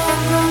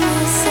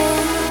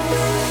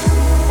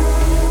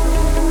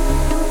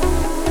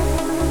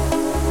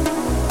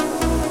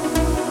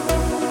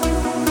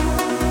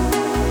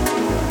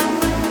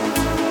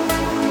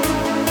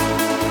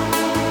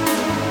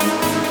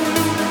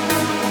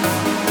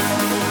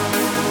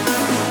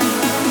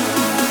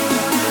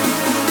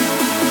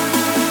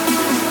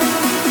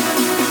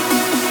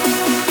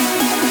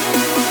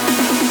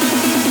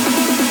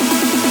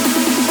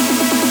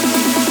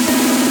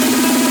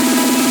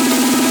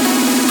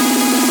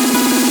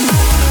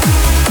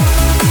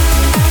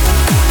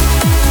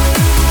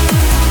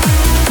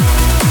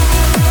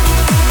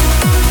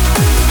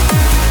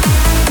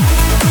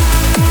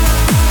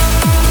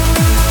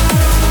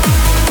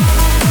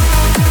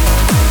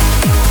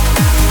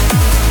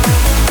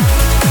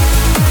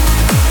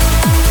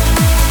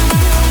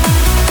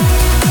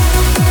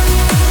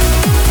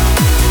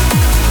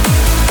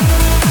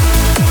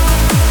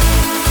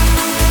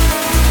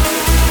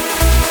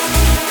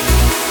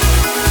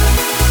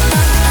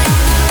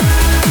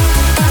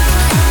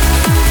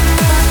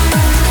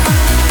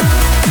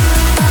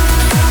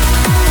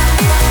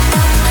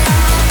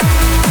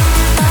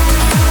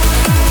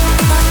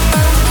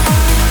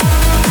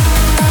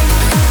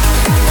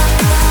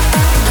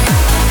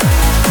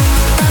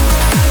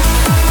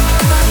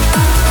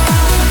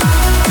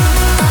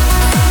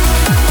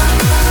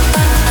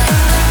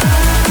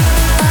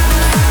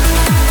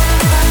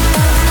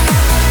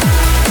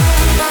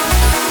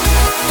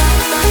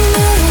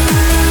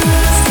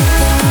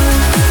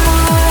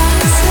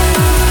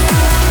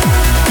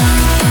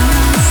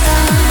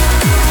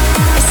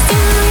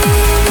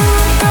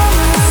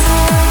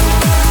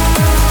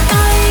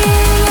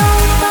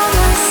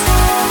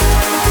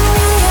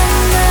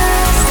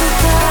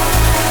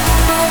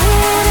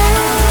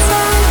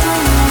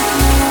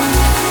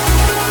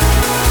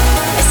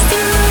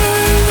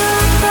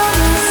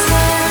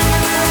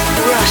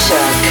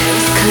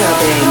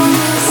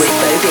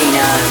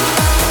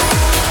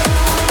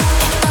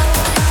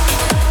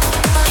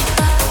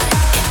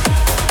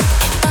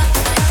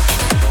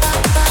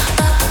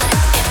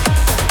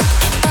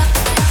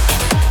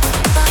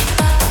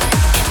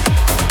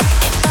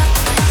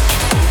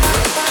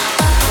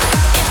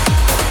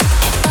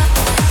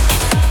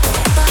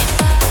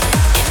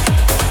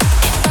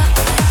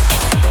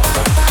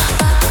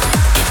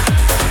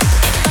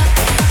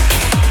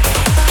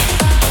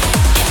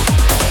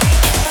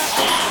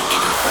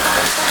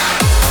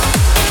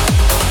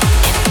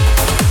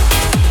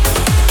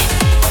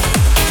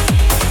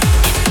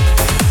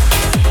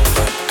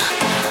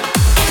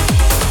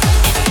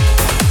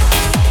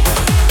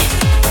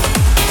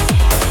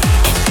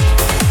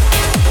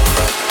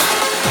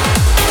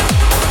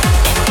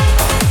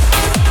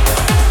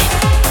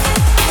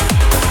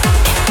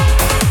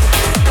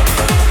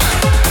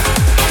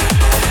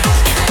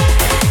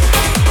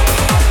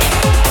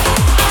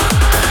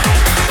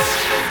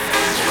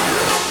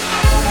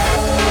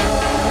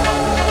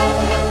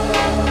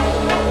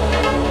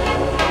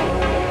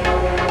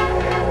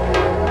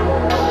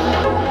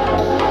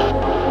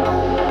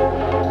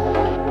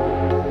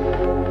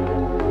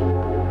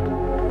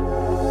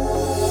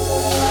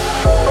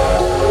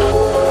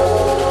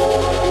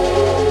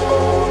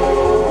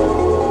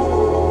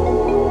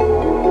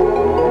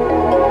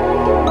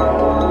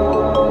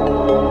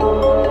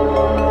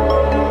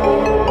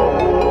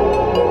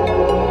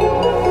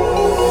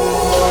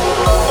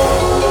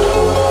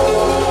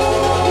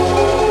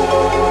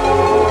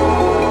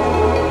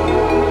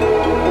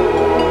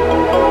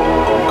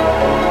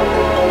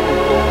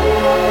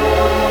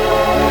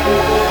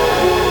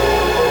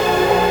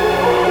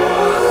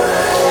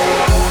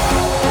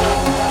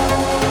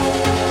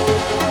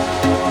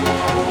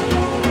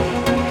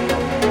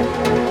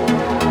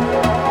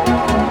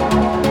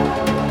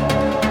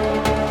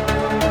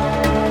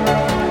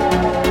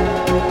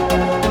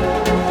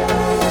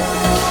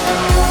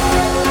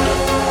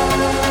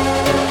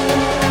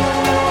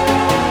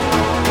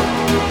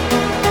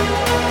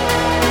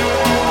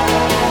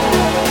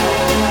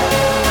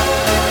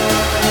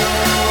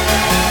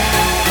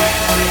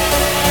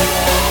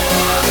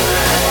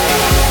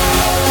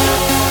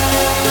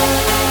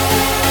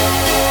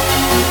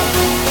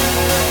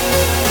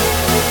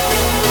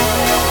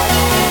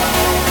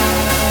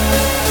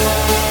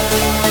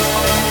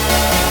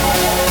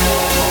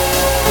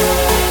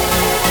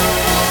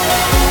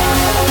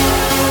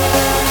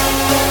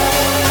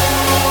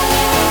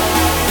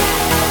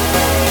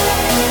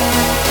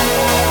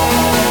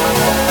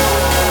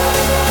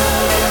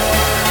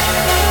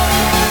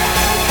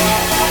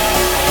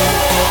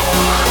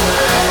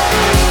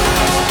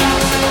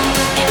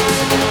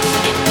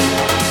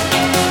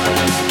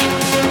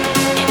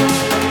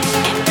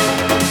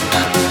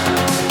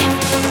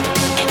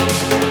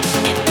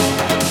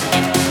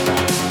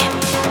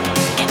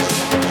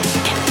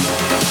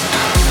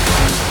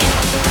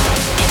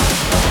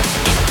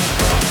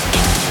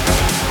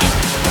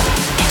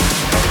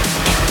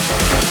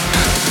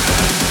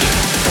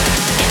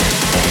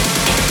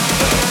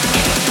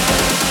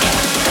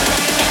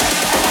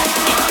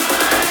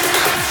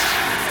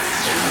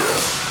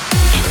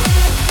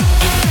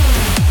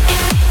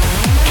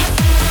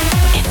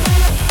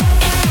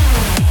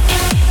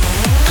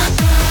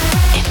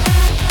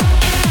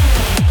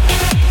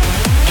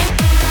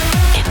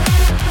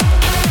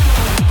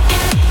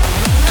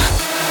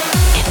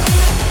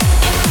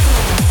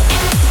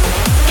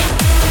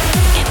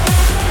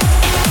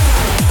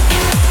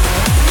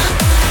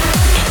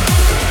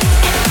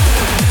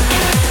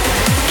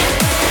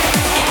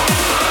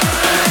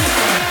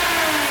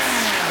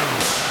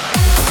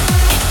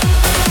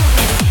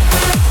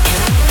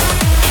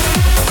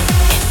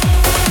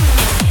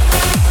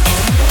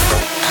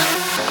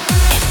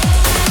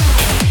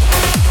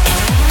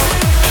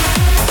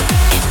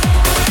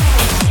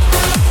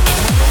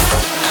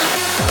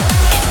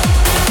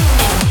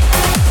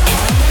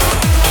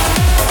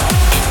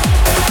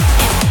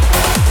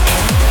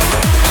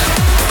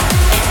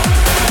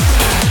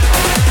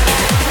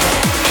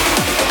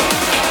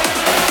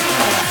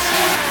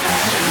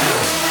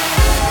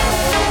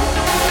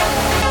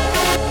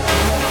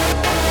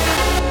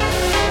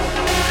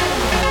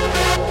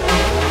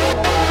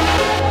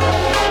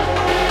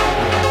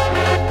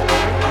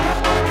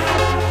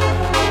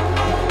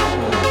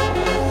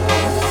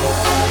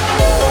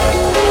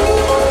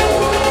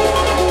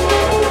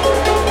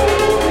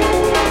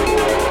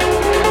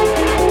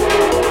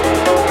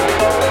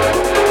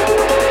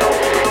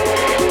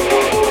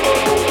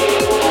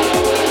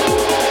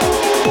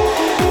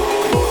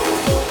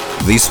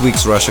This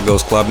week's Russia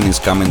Goes Clubbing is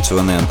coming to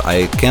an end.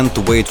 I can't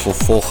wait for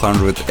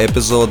 400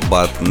 episode,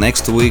 but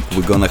next week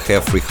we're gonna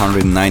have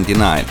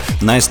 399.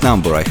 Nice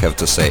number, I have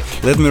to say.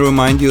 Let me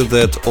remind you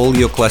that all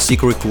your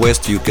classic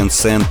requests you can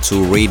send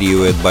to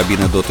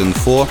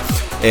radio@babina.info,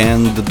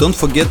 and don't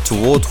forget to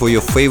vote for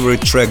your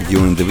favorite track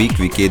during the week,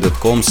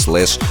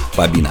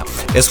 vk.com/babina.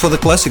 As for the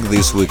classic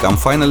this week, I'm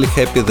finally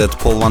happy that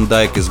Paul van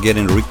Dyk is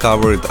getting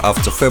recovered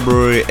after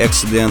February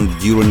accident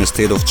during a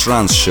State of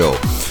Trance show.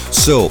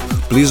 So,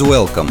 please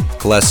welcome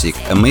classic,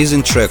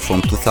 amazing track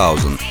from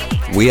 2000,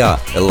 We Are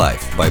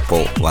Alive by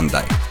Paul van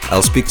Dyk.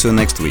 I'll speak to you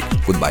next week.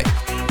 Goodbye.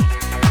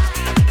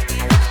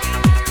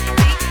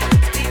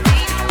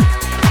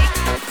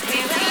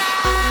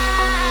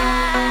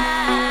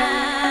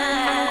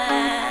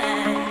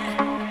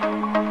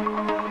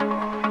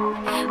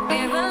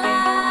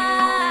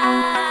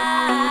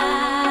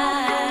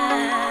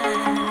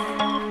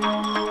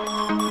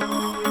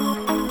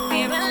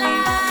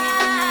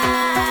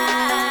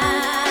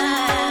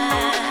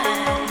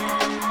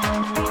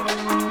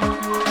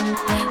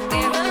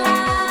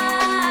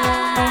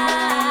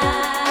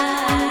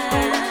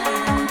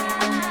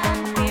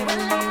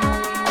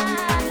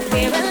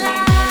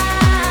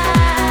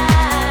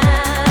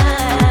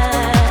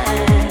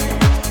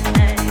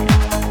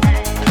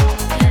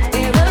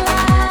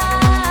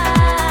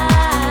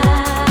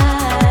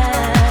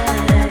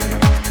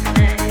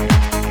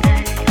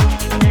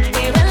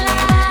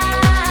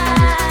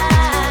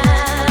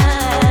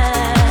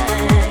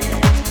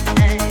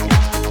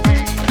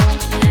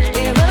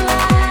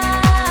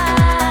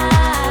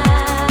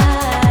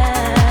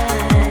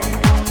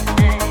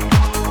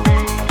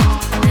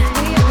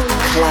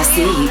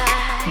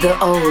 The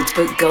old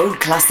but gold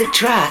classic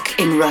track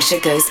in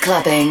Russia Goes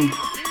Clubbing.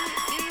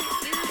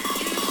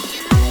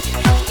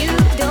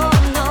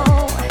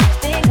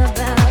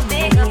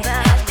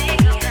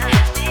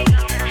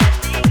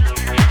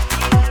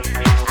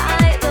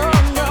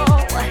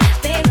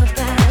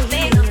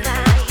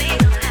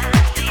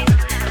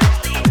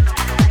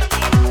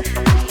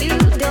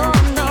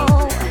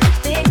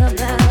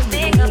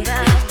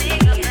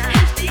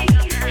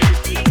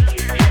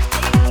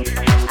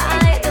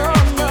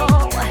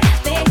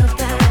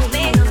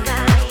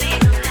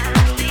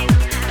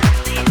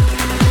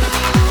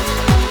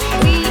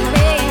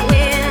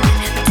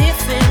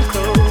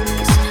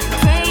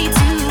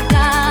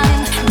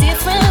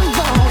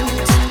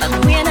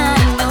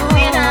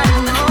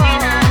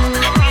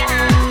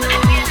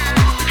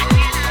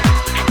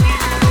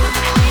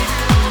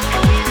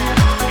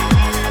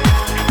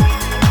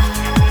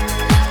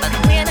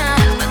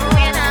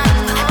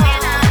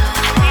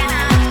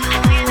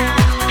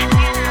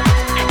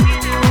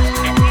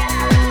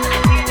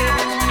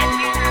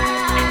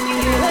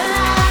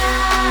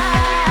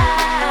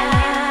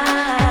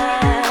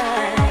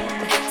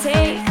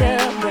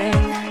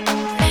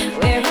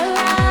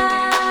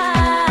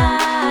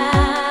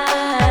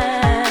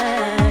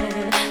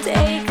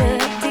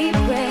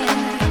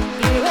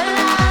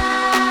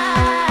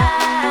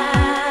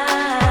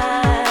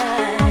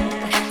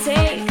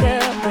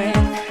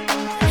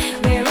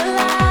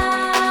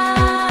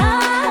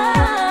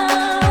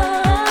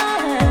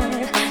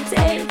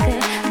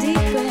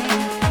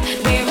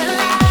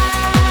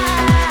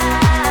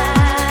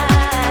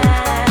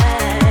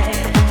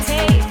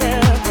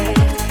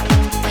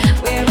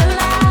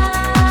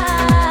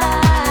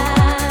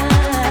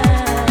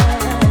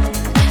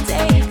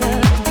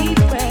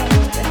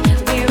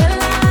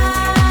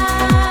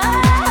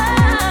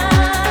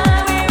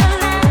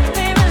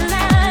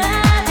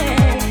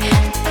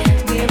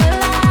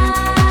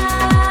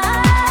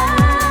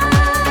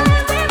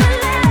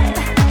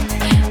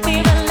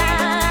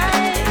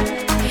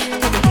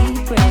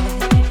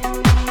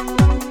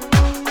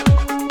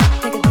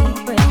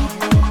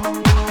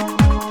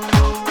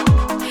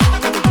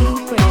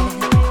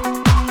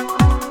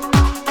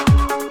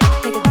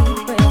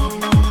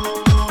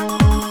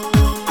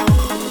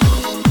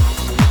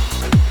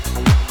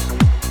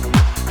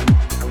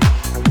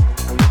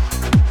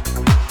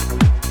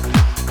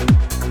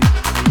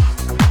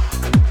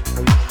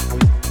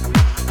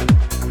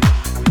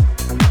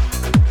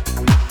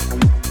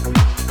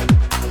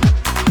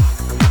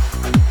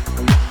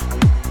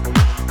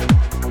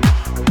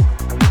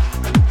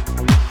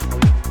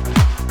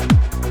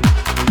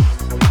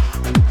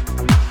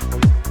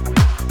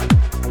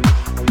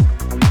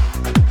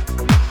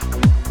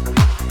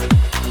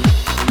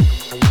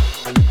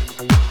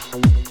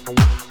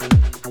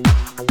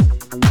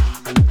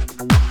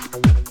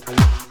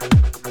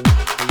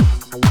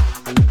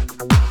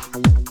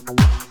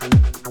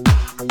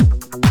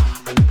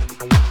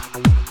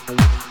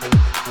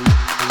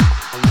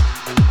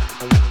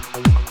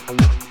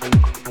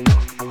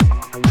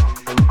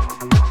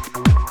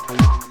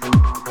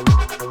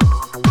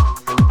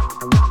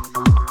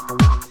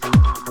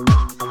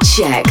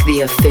 Check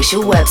the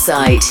official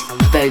website,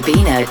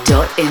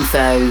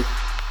 bobina.info.